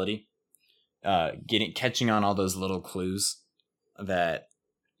rewatchability. Catching on all those little clues that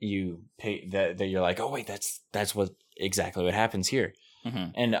that you're like, oh wait, that's what exactly what happens here.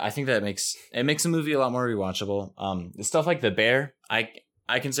 Mm-hmm. And I think that makes a movie a lot more rewatchable. Stuff like the bear, I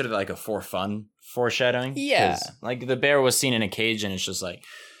consider that like a for fun foreshadowing. Yeah, like the bear was seen in a cage, and it's just like,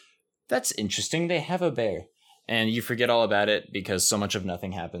 that's interesting. They have a bear, and you forget all about it because so much of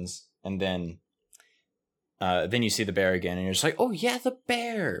nothing happens, and then you see the bear again, and you're just like, oh yeah, the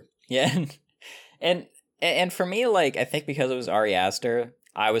bear. Yeah, and for me, like I think because it was Ari Aster,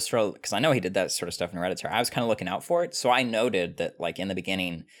 I was because I know he did that sort of stuff in Hereditary. I was kind of looking out for it, so I noted that like in the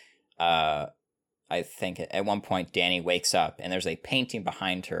beginning, I think at one point Danny wakes up and there's a painting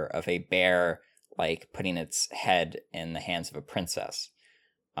behind her of a bear like putting its head in the hands of a princess.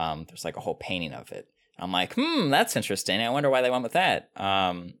 There's like a whole painting of it. I'm like, that's interesting. I wonder why they went with that.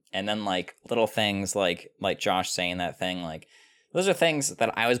 And then like little things like Josh saying that thing, like those are things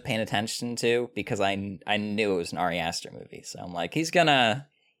that I was paying attention to because I knew it was an Ari Aster movie. So I'm like, he's gonna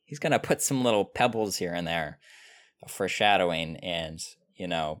put some little pebbles here and there of foreshadowing, and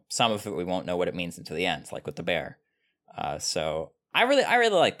some of it we won't know what it means until the end, like with the bear. So I really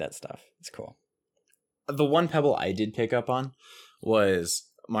like that stuff. It's cool. The one pebble I did pick up on was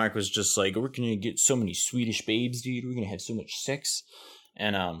Mark was just like, we're gonna get so many Swedish babes, dude. We're gonna have so much sex,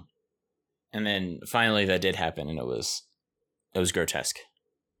 and then finally that did happen, and it was grotesque,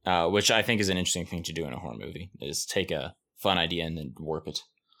 which I think is an interesting thing to do in a horror movie, is take a fun idea and then warp it.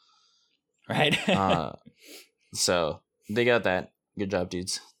 Right. So they got that. Good job,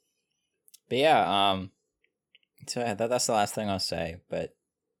 dudes. But yeah, so that's the last thing I'll say. But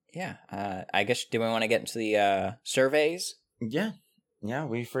yeah, I guess, do we want to get into the surveys? Yeah,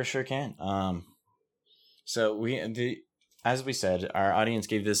 we for sure can. So as we said, our audience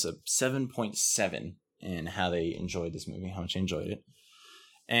gave this a 7.7 in how they enjoyed this movie, how much they enjoyed it.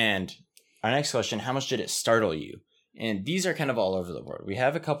 And our next question, how much did it startle you? And these are kind of all over the board. We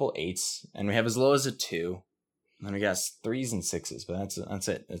have a couple 8s, and we have as low as a 2. And then we got 3s and 6s, but that's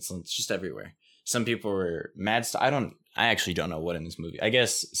it. It's just everywhere. Some people were mad. I actually don't know what in this movie. I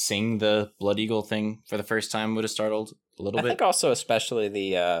guess seeing the Blood Eagle thing for the first time would have startled a little bit. I think also especially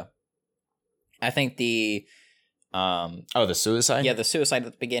the the suicide? Yeah, the suicide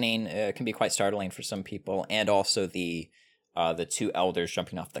at the beginning can be quite startling for some people, and also the 2 elders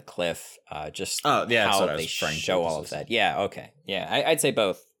jumping off the cliff, how they show all of that. Yeah, okay. Yeah, I'd say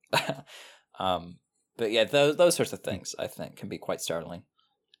both. But yeah, those sorts of things, I think, can be quite startling.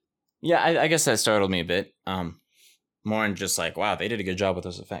 Yeah, I guess that startled me a bit. More than just like, wow, they did a good job with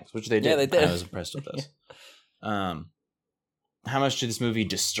those effects, which they did. Yeah, they did. I was impressed with those. How much did this movie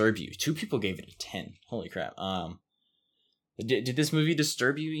disturb you? 2 people gave it a 10. Holy crap. Did this movie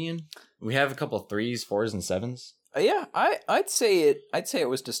disturb you, Ian? We have a couple 3s, 4s, and 7s. Yeah, I'd say it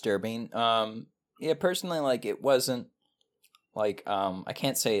was disturbing. Yeah, personally, like, it wasn't like, I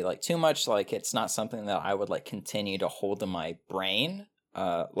can't say like too much. Like, it's not something that I would like continue to hold in my brain.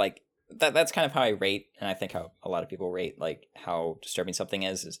 Like that's kind of how I rate, and I think how a lot of people rate like how disturbing something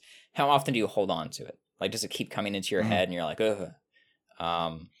is how often do you hold on to it? Like, does it keep coming into your head and you're like, ugh?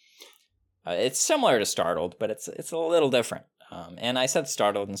 It's similar to startled, but it's a little different. And I said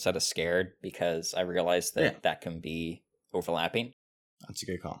startled instead of scared because I realized that that can be overlapping. That's a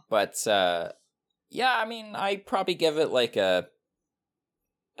good call. But yeah, I mean, I'd probably give it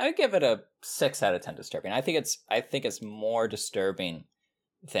I'd give it a 6 out of 10 disturbing. I think it's more disturbing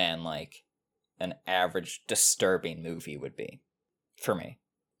than like an average disturbing movie would be for me.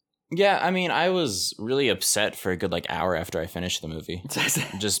 Yeah, I mean, I was really upset for a good like hour after I finished the movie,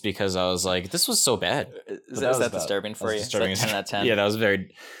 just because I was like, "This was so bad." Was that disturbing for you? Disturbing. 10 out of 10. Yeah, that was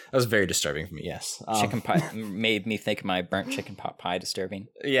very disturbing for me. Yes, chicken pie made me think of my burnt chicken pot pie disturbing.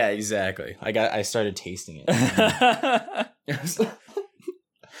 Yeah, exactly. I started tasting it.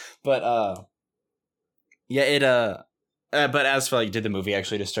 But yeah, it but as for like, did the movie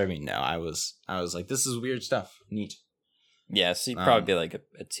actually disturb me? No, I was like, this is weird stuff. Neat. Yeah, so you'd probably be like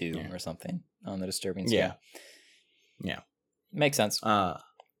a 2 or something on the disturbing scale. Yeah. Makes sense.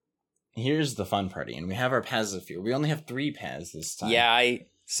 Here's the fun party, and we have our paths of fear. We only have 3 paths this time. Yeah, I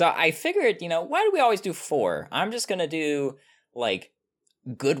figured, why do we always do 4? I'm just gonna do like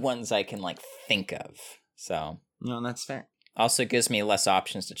good ones I can like think of. So no, that's fair. Also gives me less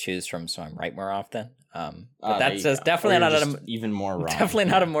options to choose from, so I'm right more often. But that's definitely not even more wrong. Definitely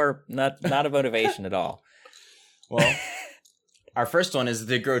not a motivation at all. Well, our first one is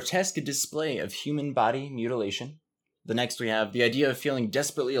the grotesque display of human body mutilation. The next we have the idea of feeling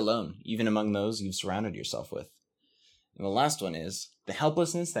desperately alone, even among those you've surrounded yourself with. And the last one is the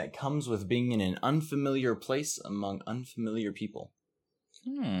helplessness that comes with being in an unfamiliar place among unfamiliar people.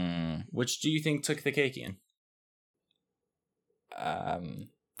 Which do you think took the cake, Ian?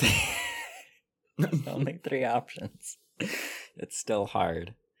 Only 3 options. It's still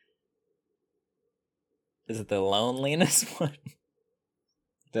hard. Is it the loneliness one?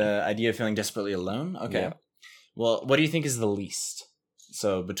 The idea of feeling desperately alone? Okay. Yeah. Well, what do you think is the least?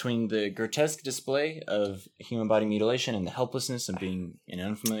 So between the grotesque display of human body mutilation and the helplessness of being in an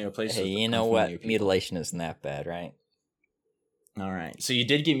unfamiliar place. Hey, you know what? People. Mutilation isn't that bad, right? All right. So you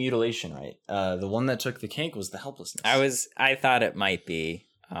did get mutilation right. The one that took the cake was the helplessness. I thought it might be.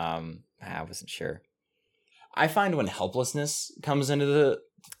 I wasn't sure. I find when helplessness comes into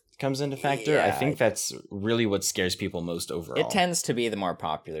factor, I think that's really what scares people most overall. It tends to be the more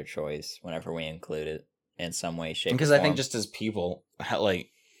popular choice whenever we include it in some way, shape, because or form. I think just as people,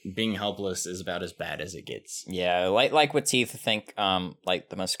 like being helpless is about as bad as it gets. Yeah, like with teeth, I think like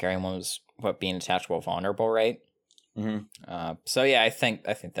the most scary one was being attached while vulnerable, right? Mm-hmm. So yeah, I think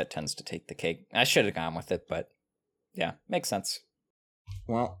that tends to take the cake. I should have gone with it, but yeah, makes sense.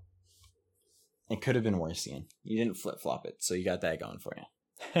 Well, it could have been worse, Ian. You didn't flip-flop it, so you got that going for you.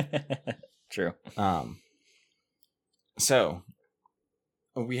 True. So,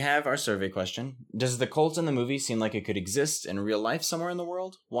 we have our survey question. Does the cult in the movie seem like it could exist in real life somewhere in the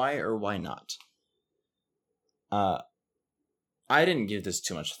world? Why or why not? I didn't give this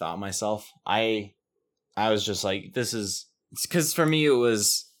too much thought myself. I was just like, this is... Because for me, it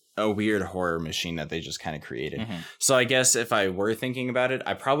was a weird horror machine that they just kind of created. Mm-hmm. So I guess if I were thinking about it,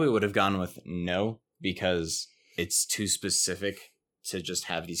 I probably would have gone with no, because it's too specific to just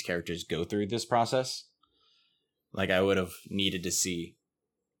have these characters go through this process. Like, I would have needed to see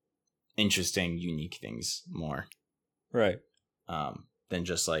interesting, unique things more. Right. Than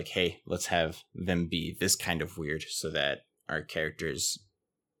just like, hey, let's have them be this kind of weird so that our characters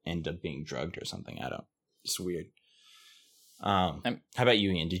end up being drugged or something. It's weird. How about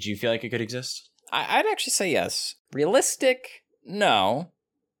you, Ian? Did you feel like it could exist? I'd actually say yes. Realistic, no.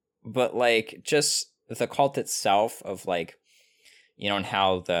 But, like, just the cult itself of, like, you know, and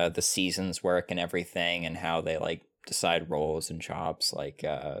how the seasons work and everything, and how they, like, decide roles and jobs, like,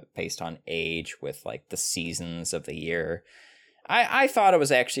 based on age with, like, the seasons of the year. I thought it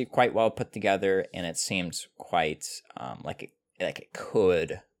was actually quite well put together, and it seemed quite, like it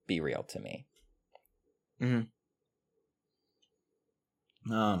could be real to me. Mm-hmm.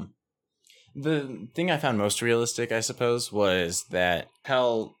 The thing I found most realistic, I suppose, was that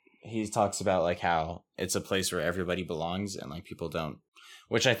he talks about like how it's a place where everybody belongs and like people don't,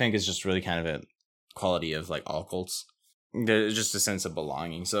 which I think is just really kind of a quality of like all cults. There's just a sense of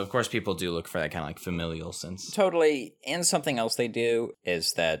belonging. So of course people do look for that kind of like familial sense. Totally. And something else they do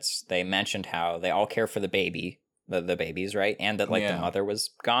is that they mentioned how they all care for the baby, the babies, right? And that like the mother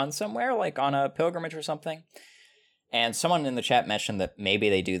was gone somewhere, like on a pilgrimage or something. And someone in the chat mentioned that maybe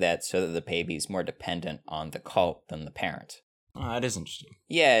they do that so that the baby's more dependent on the cult than the parent. Oh, that is interesting.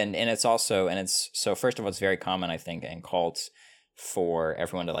 Yeah, and it's also, so first of all, it's very common, I think, in cults for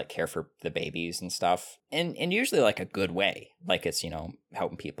everyone to like care for the babies and stuff. And usually like a good way. Like it's, you know,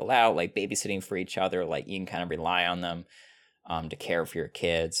 helping people out, like babysitting for each other, like you can kind of rely on them to care for your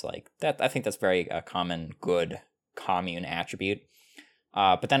kids. Like that, I think that's very common, good commune attribute.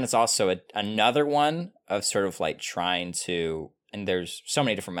 But then it's also another one of sort of like trying to, and there's so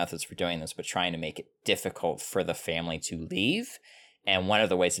many different methods for doing this, but trying to make it difficult for the family to leave. And one of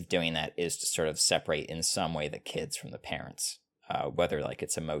the ways of doing that is to sort of separate in some way the kids from the parents, whether like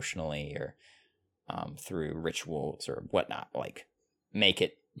it's emotionally or through rituals or whatnot, like make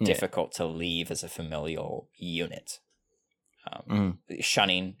it difficult to leave as a familial unit.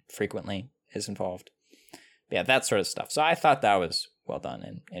 Shunning frequently is involved. Yeah, that sort of stuff. So I thought that was well done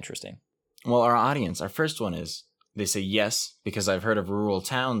and interesting. Well, our first one is, they say yes, because I've heard of rural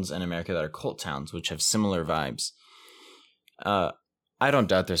towns in America that are cult towns, which have similar vibes. I don't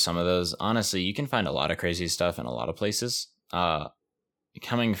doubt there's some of those. Honestly, you can find a lot of crazy stuff in a lot of places.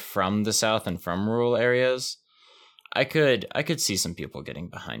 Coming from the South and from rural areas, I could see some people getting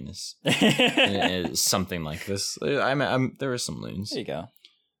behind this. Something like this. There were some loons. There you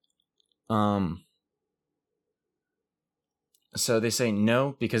go. So they say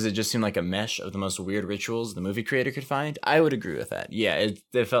no, because it just seemed like a mesh of the most weird rituals the movie creator could find. I would agree with that. Yeah,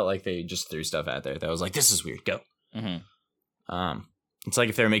 it felt like they just threw stuff out there that was like, this is weird, go. Mm-hmm. It's like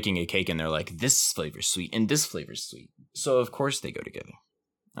if they're making a cake and they're like, this flavor's sweet and this flavor's sweet. So of course they go together.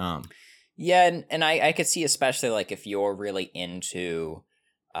 Yeah, and I could see, especially like if you're really into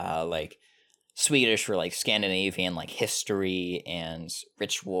like Swedish or like Scandinavian like history and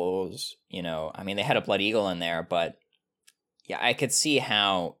rituals, you know, I mean they had a blood eagle in there, but yeah, I could see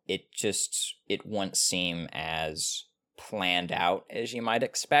how it wouldn't seem as planned out as you might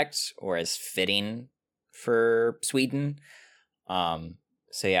expect or as fitting for Sweden.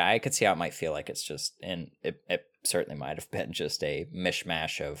 So yeah, I could see how it might feel like it's just, and it certainly might have been just a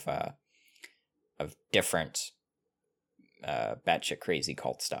mishmash of different batshit crazy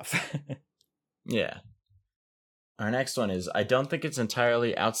cult stuff. Yeah. Our next one is, I don't think it's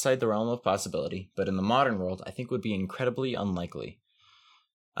entirely outside the realm of possibility, but in the modern world, I think would be incredibly unlikely.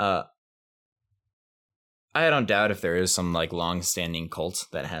 I don't doubt if there is some like long-standing cult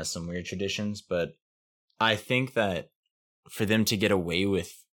that has some weird traditions, but I think that for them to get away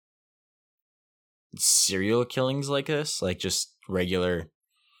with serial killings like this, like just regular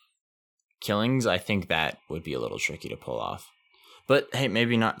killings, I think that would be a little tricky to pull off. But hey,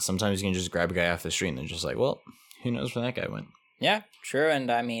 maybe not. Sometimes you can just grab a guy off the street and they're just like, well, who knows where that guy went? Yeah, true.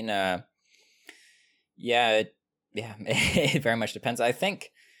 And I mean, it very much depends. I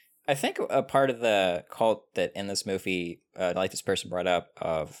think a part of the cult that in this movie, like this person brought up,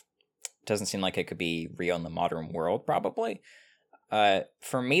 of doesn't seem like it could be real in the modern world, probably.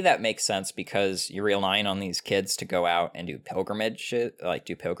 For me, that makes sense because you're relying on these kids to go out and do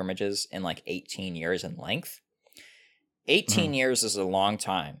pilgrimages in like 18 years in length. 18 years is a long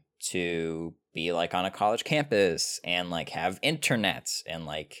time to be like on a college campus and like have internet and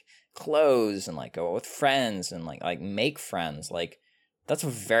like clothes and like go with friends and like make friends. Like that's a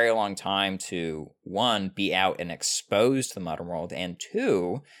very long time to, one, be out and exposed to the modern world, and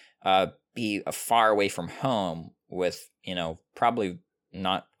two, be far away from home with, you know, probably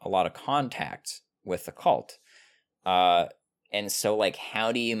not a lot of contact with the cult. And so like,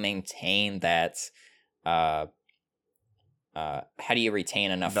 how do you maintain that, how do you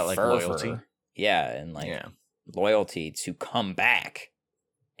retain enough like fervor? loyalty? Yeah, and like loyalty to come back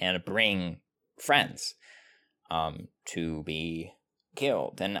and bring friends to be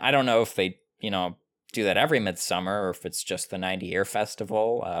killed. And I don't know if they, you know, do that every Midsommar, or if it's just the 90-year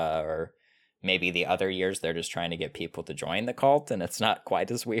festival, or maybe the other years they're just trying to get people to join the cult and it's not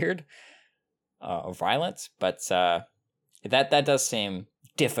quite as weird or violent. But that does seem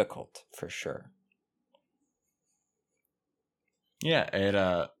difficult for sure. Yeah,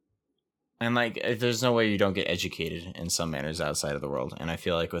 it and like there's no way you don't get educated in some manners outside of the world. And I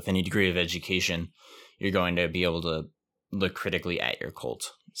feel like with any degree of education, you're going to be able to look critically at your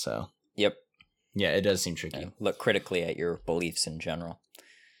cult. So yep. Yeah, it does seem tricky. Look critically at your beliefs in general.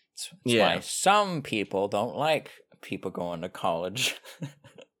 That's why some people don't like people going to college.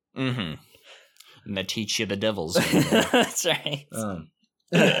 Mm-hmm. And they teach you the devils. That's right.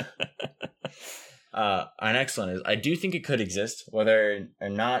 Our next one is, I do think it could exist. Whether or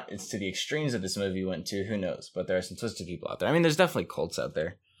not it's to the extremes that this movie went to, who knows? But there are some twisted people out there. I mean, there's definitely cults out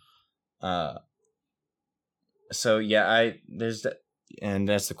there. So yeah, and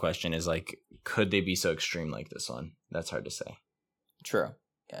that's the question, is like, could they be so extreme like this one? That's hard to say. True.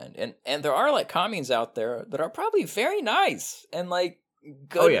 And there are like communes out there that are probably very nice and like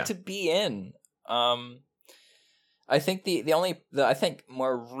good to be in. I think the only I think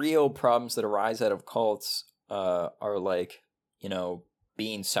more real problems that arise out of cults are like, you know,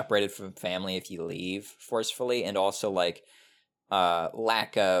 being separated from family if you leave forcefully, and also like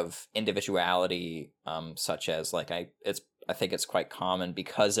lack of individuality, such as like I think it's quite common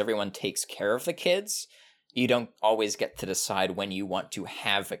because everyone takes care of the kids. You don't always get to decide when you want to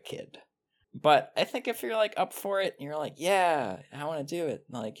have a kid. But I think if you're like up for it and you're like, yeah, I want to do it,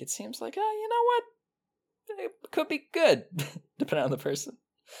 like it seems like, oh, you know what? It could be good, depending on the person.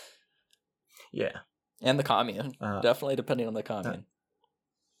 Yeah. And the commune. Definitely depending on the commune.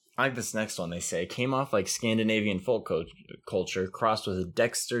 I like this next one. They say, came off like Scandinavian folk culture crossed with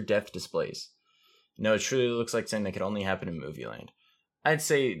Dexter death displays. No, it truly looks like something that could only happen in movie land. I'd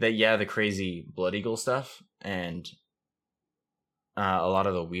say that, yeah, the crazy Blood Eagle stuff and a lot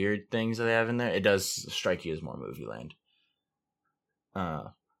of the weird things that they have in there, it does strike you as more movie land.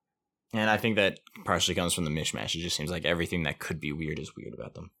 And I think that partially comes from the mishmash. It just seems like everything that could be weird is weird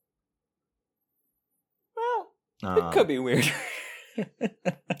about them. Well, it could be weird.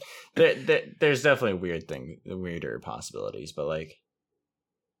 There's definitely weirder possibilities, but like,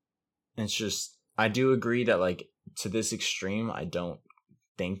 it's just, I do agree that like to this extreme, I don't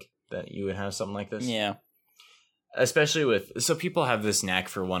think that you would have something like this. Yeah. Especially so people have this knack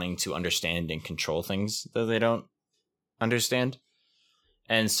for wanting to understand and control things that they don't understand.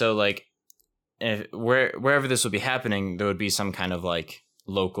 And so like, wherever this would be happening, there would be some kind of like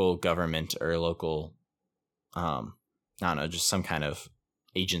local government or local, I don't know, just some kind of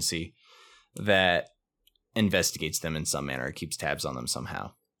agency that investigates them in some manner, keeps tabs on them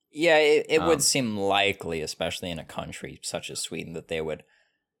somehow. Yeah, it would seem likely, especially in a country such as Sweden, that they would,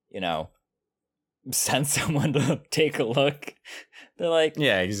 you know, send someone to take a look. They're like,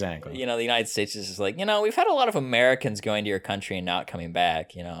 yeah, exactly. You know, the United States is just like, you know, we've had a lot of Americans going to your country and not coming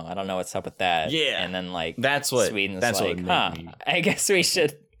back. You know, I don't know what's up with that. Yeah, and then like Sweden's like, I guess we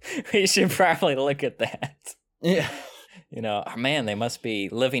should probably look at that. Yeah, you know, oh, man, they must be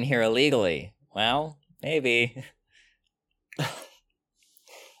living here illegally. Well, maybe.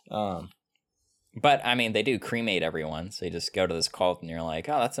 But I mean, they do cremate everyone, so you just go to this cult and you're like,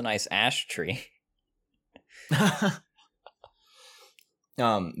 oh, that's a nice ash tree.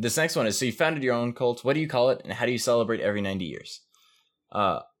 This next one is, so you founded your own cult. What do you call it, and how do you celebrate every 90 years?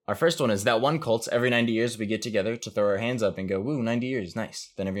 Our first one is that one cult. Every 90 years we get together to throw our hands up and go, woo, 90 years,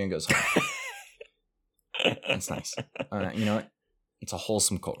 nice. Then everyone goes home. That's nice. You know what? It's a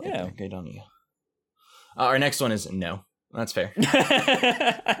wholesome cult right there. Good on you. Our next one is no. That's fair.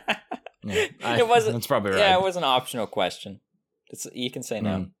 Yeah, it wasn't. That's probably right. Yeah, it was an optional question. You can say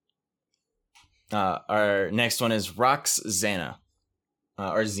no. Our next one is Roxana,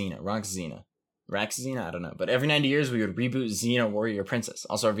 or Xena. Roxana. Raxxena? I don't know. But every 90 years, we would reboot Xena Warrior Princess.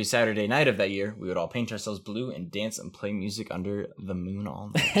 Also, every Saturday night of that year, we would all paint ourselves blue and dance and play music under the moon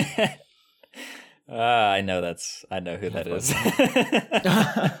all night. I know who that is.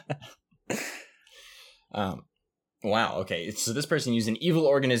 Wow. Okay. So this person used an evil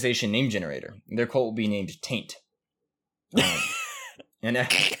organization name generator. Their cult will be named Taint.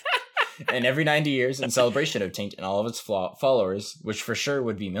 And every 90 years, in celebration of Taint and all of its followers, which for sure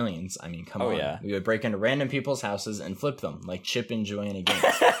would be millions. I mean, come on. Yeah. We would break into random people's houses and flip them like Chip and Joanna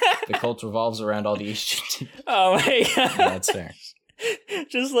Gaines. The cult revolves around all the HGTV. Oh my god. Yeah, that's fair.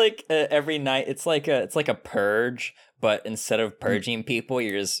 Just like every night, it's like a purge, but instead of purging people,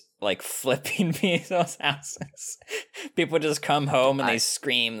 you're just like flipping people's houses. People just come home and they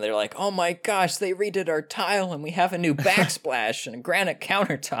scream. They're like, "Oh my gosh, they redid our tile and we have a new backsplash and granite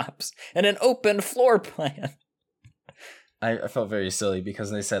countertops and an open floor plan." I felt very silly because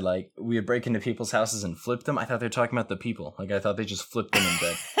they said like we would break into people's houses and flip them. I thought they were talking about the people. Like I thought they just flipped them in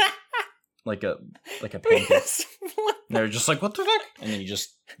bed. like a pancake. And they're just like, what the fuck? And then you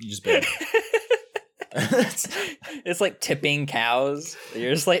just bend. It's like tipping cows.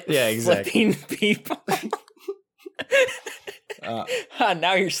 You're just like exactly. flipping people.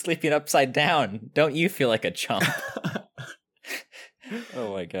 Now you're sleeping upside down. Don't you feel like a chump?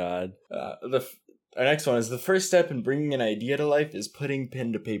 Oh my god. Our next one is the first step in bringing an idea to life is putting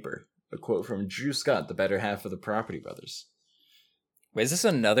pen to paper. A quote from Drew Scott, the better half of the Property Brothers. Wait, is this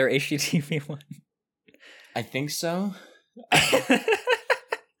another HGTV one? I think so. I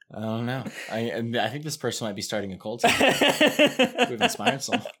don't know. I think this person might be starting a cult. We've inspired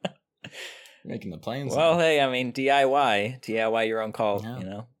someone. Making the plans. Well, hey, I mean, DIY your own cult,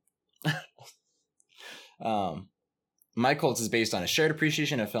 you know? My cult is based on a shared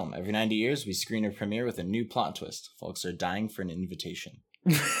appreciation of film. Every 90 years, we screen a premiere with a new plot twist. Folks are dying for an invitation.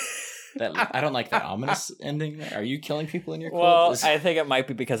 I don't like that ominous ending. Are you killing people in your cult? Well, I think it might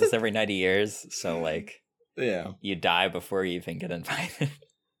be because it's every 90 years, so like, yeah, you die before you even get invited.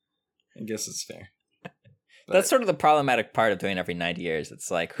 I guess it's fair. But that's sort of the problematic part of doing every 90 years.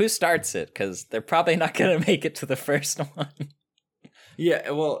 It's like, who starts it? Because they're probably not going to make it to the first one. Yeah,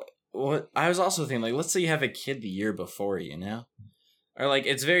 well, I was also thinking, like, let's say you have a kid the year before, you know? Or, like,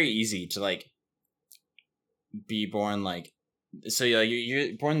 it's very easy to, like, be born, like, so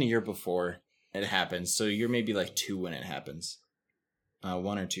you're born the year before it happens, so you're maybe, like, 2 when it happens.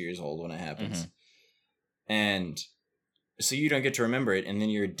 1 or 2 years old when it happens. Mm-hmm. And so you don't get to remember it, and then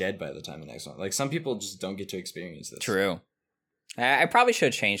you're dead by the time the next one. Like, some people just don't get to experience this. True. I probably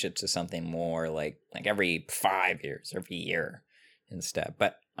should have changed it to something more like every 5 years, every year instead.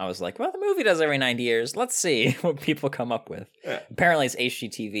 But I was like, well, the movie does every 90 years. Let's see what people come up with. Yeah. Apparently it's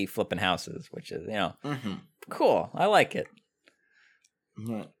HGTV flipping houses, which is, cool. I like it.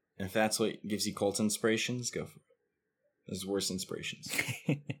 Right. If that's what gives you cult inspirations, go for it. There's worse inspirations.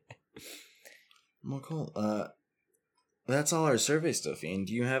 Well, cool. That's all our survey stuff, Ian.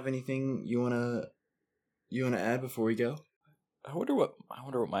 Do you have anything you wanna add before we go? I wonder what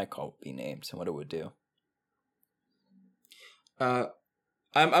my cult would be named and what it would do.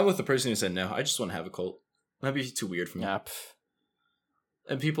 I'm with the person who said no. I just want to have a cult. That'd be too weird for me. Yep.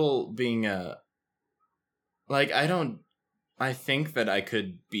 And people being like, I think that I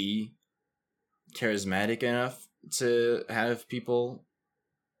could be charismatic enough to have people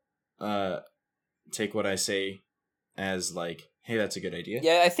take what I say as like, hey, that's a good idea.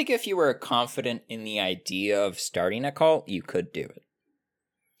 Yeah, I think if you were confident in the idea of starting a cult, you could do it.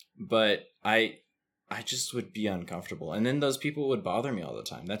 But I just would be uncomfortable, and then those people would bother me all the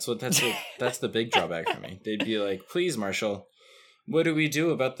time. That's the big drawback for me. They'd be like, "Please, Marshall, what do we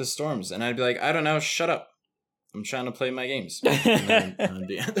do about the storms?" And I'd be like, "I don't know. Shut up. I'm trying to play my games."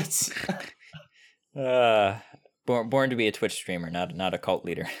 Born to be a Twitch streamer, not a cult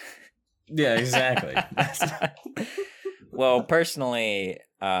leader. Yeah, exactly. Well, personally,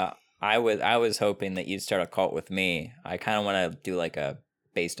 I was hoping that you'd start a cult with me. I kind of want to do like a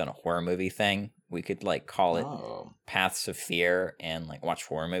based on a horror movie thing. We could like call it Paths of Fear and like watch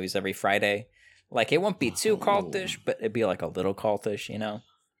horror movies every Friday. Like it won't be too cultish, but it'd be like a little cultish, you know?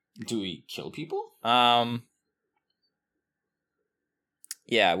 Do we kill people?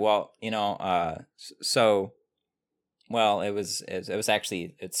 Yeah, well, well, it was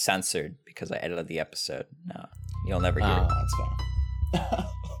actually, it's censored because I edited the episode. No, you'll never hear it. That's fine.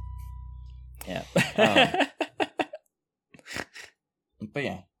 Yeah. But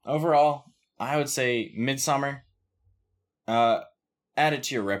yeah, overall, I would say Midsommar. Add it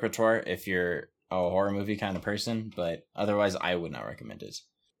to your repertoire if you're a horror movie kind of person, but otherwise, I would not recommend it.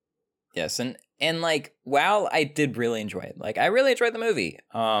 Yes, and like, while I did really enjoy it, like I really enjoyed the movie.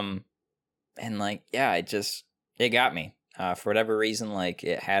 And like, yeah, it got me. For whatever reason, like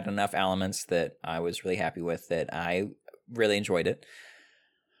it had enough elements that I was really happy with that I really enjoyed it.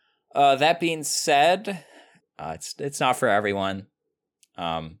 That being said, it's not for everyone.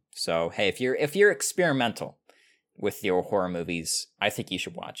 So hey, if you're experimental with your horror movies, I think you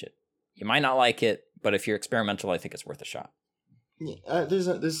should watch it. You might not like it, but if you're experimental, I think it's worth a shot. Yeah, there's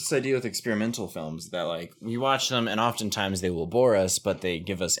this idea with experimental films that like we watch them and oftentimes they will bore us, but they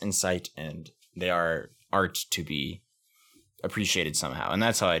give us insight and they are art to be appreciated somehow. And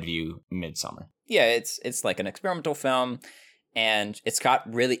that's how I'd view Midsommar. Yeah, it's like an experimental film, and it's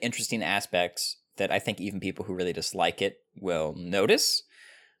got really interesting aspects that I think even people who really dislike it will notice.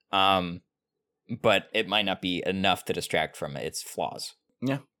 But it might not be enough to distract from its flaws.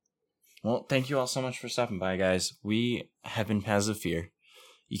 Yeah. Well, thank you all so much for stopping by, guys. We have been Paths of Fear.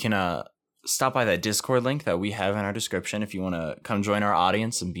 You can stop by that Discord link that we have in our description if you want to come join our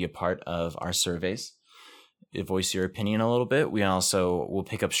audience and be a part of our surveys. Voice your opinion a little bit. We also will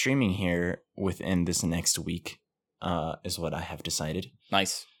pick up streaming here within this next week, is what I have decided.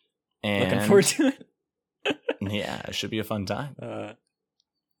 Nice. And looking forward to it. Yeah, it should be a fun time.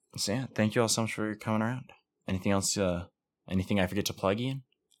 So yeah, thank you all so much for coming around. Anything else? Anything I forget to plug, Ian?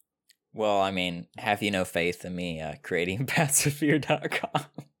 Well, I mean, have you no faith in me creating pathsofear.com?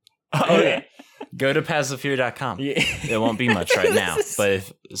 Oh, yeah. Go to pathsofear.com. Yeah. It won't be much right now,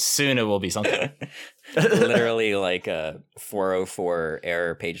 but soon it will be something. Literally like a 404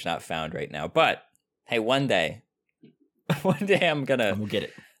 error page not found right now. But hey, one day we'll get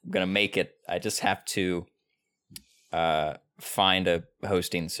it. I'm going to make it. I just have to find a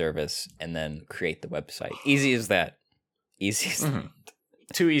hosting service and then create the website. Easy as that. Easy as that.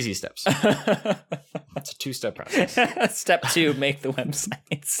 2 easy steps. It's a 2-step process. Step 2, make the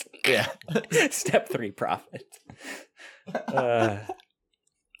websites. Yeah. Step 3, profit.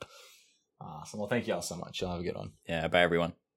 Awesome. Well, thank you all so much. You'll have a good one. Yeah, bye everyone.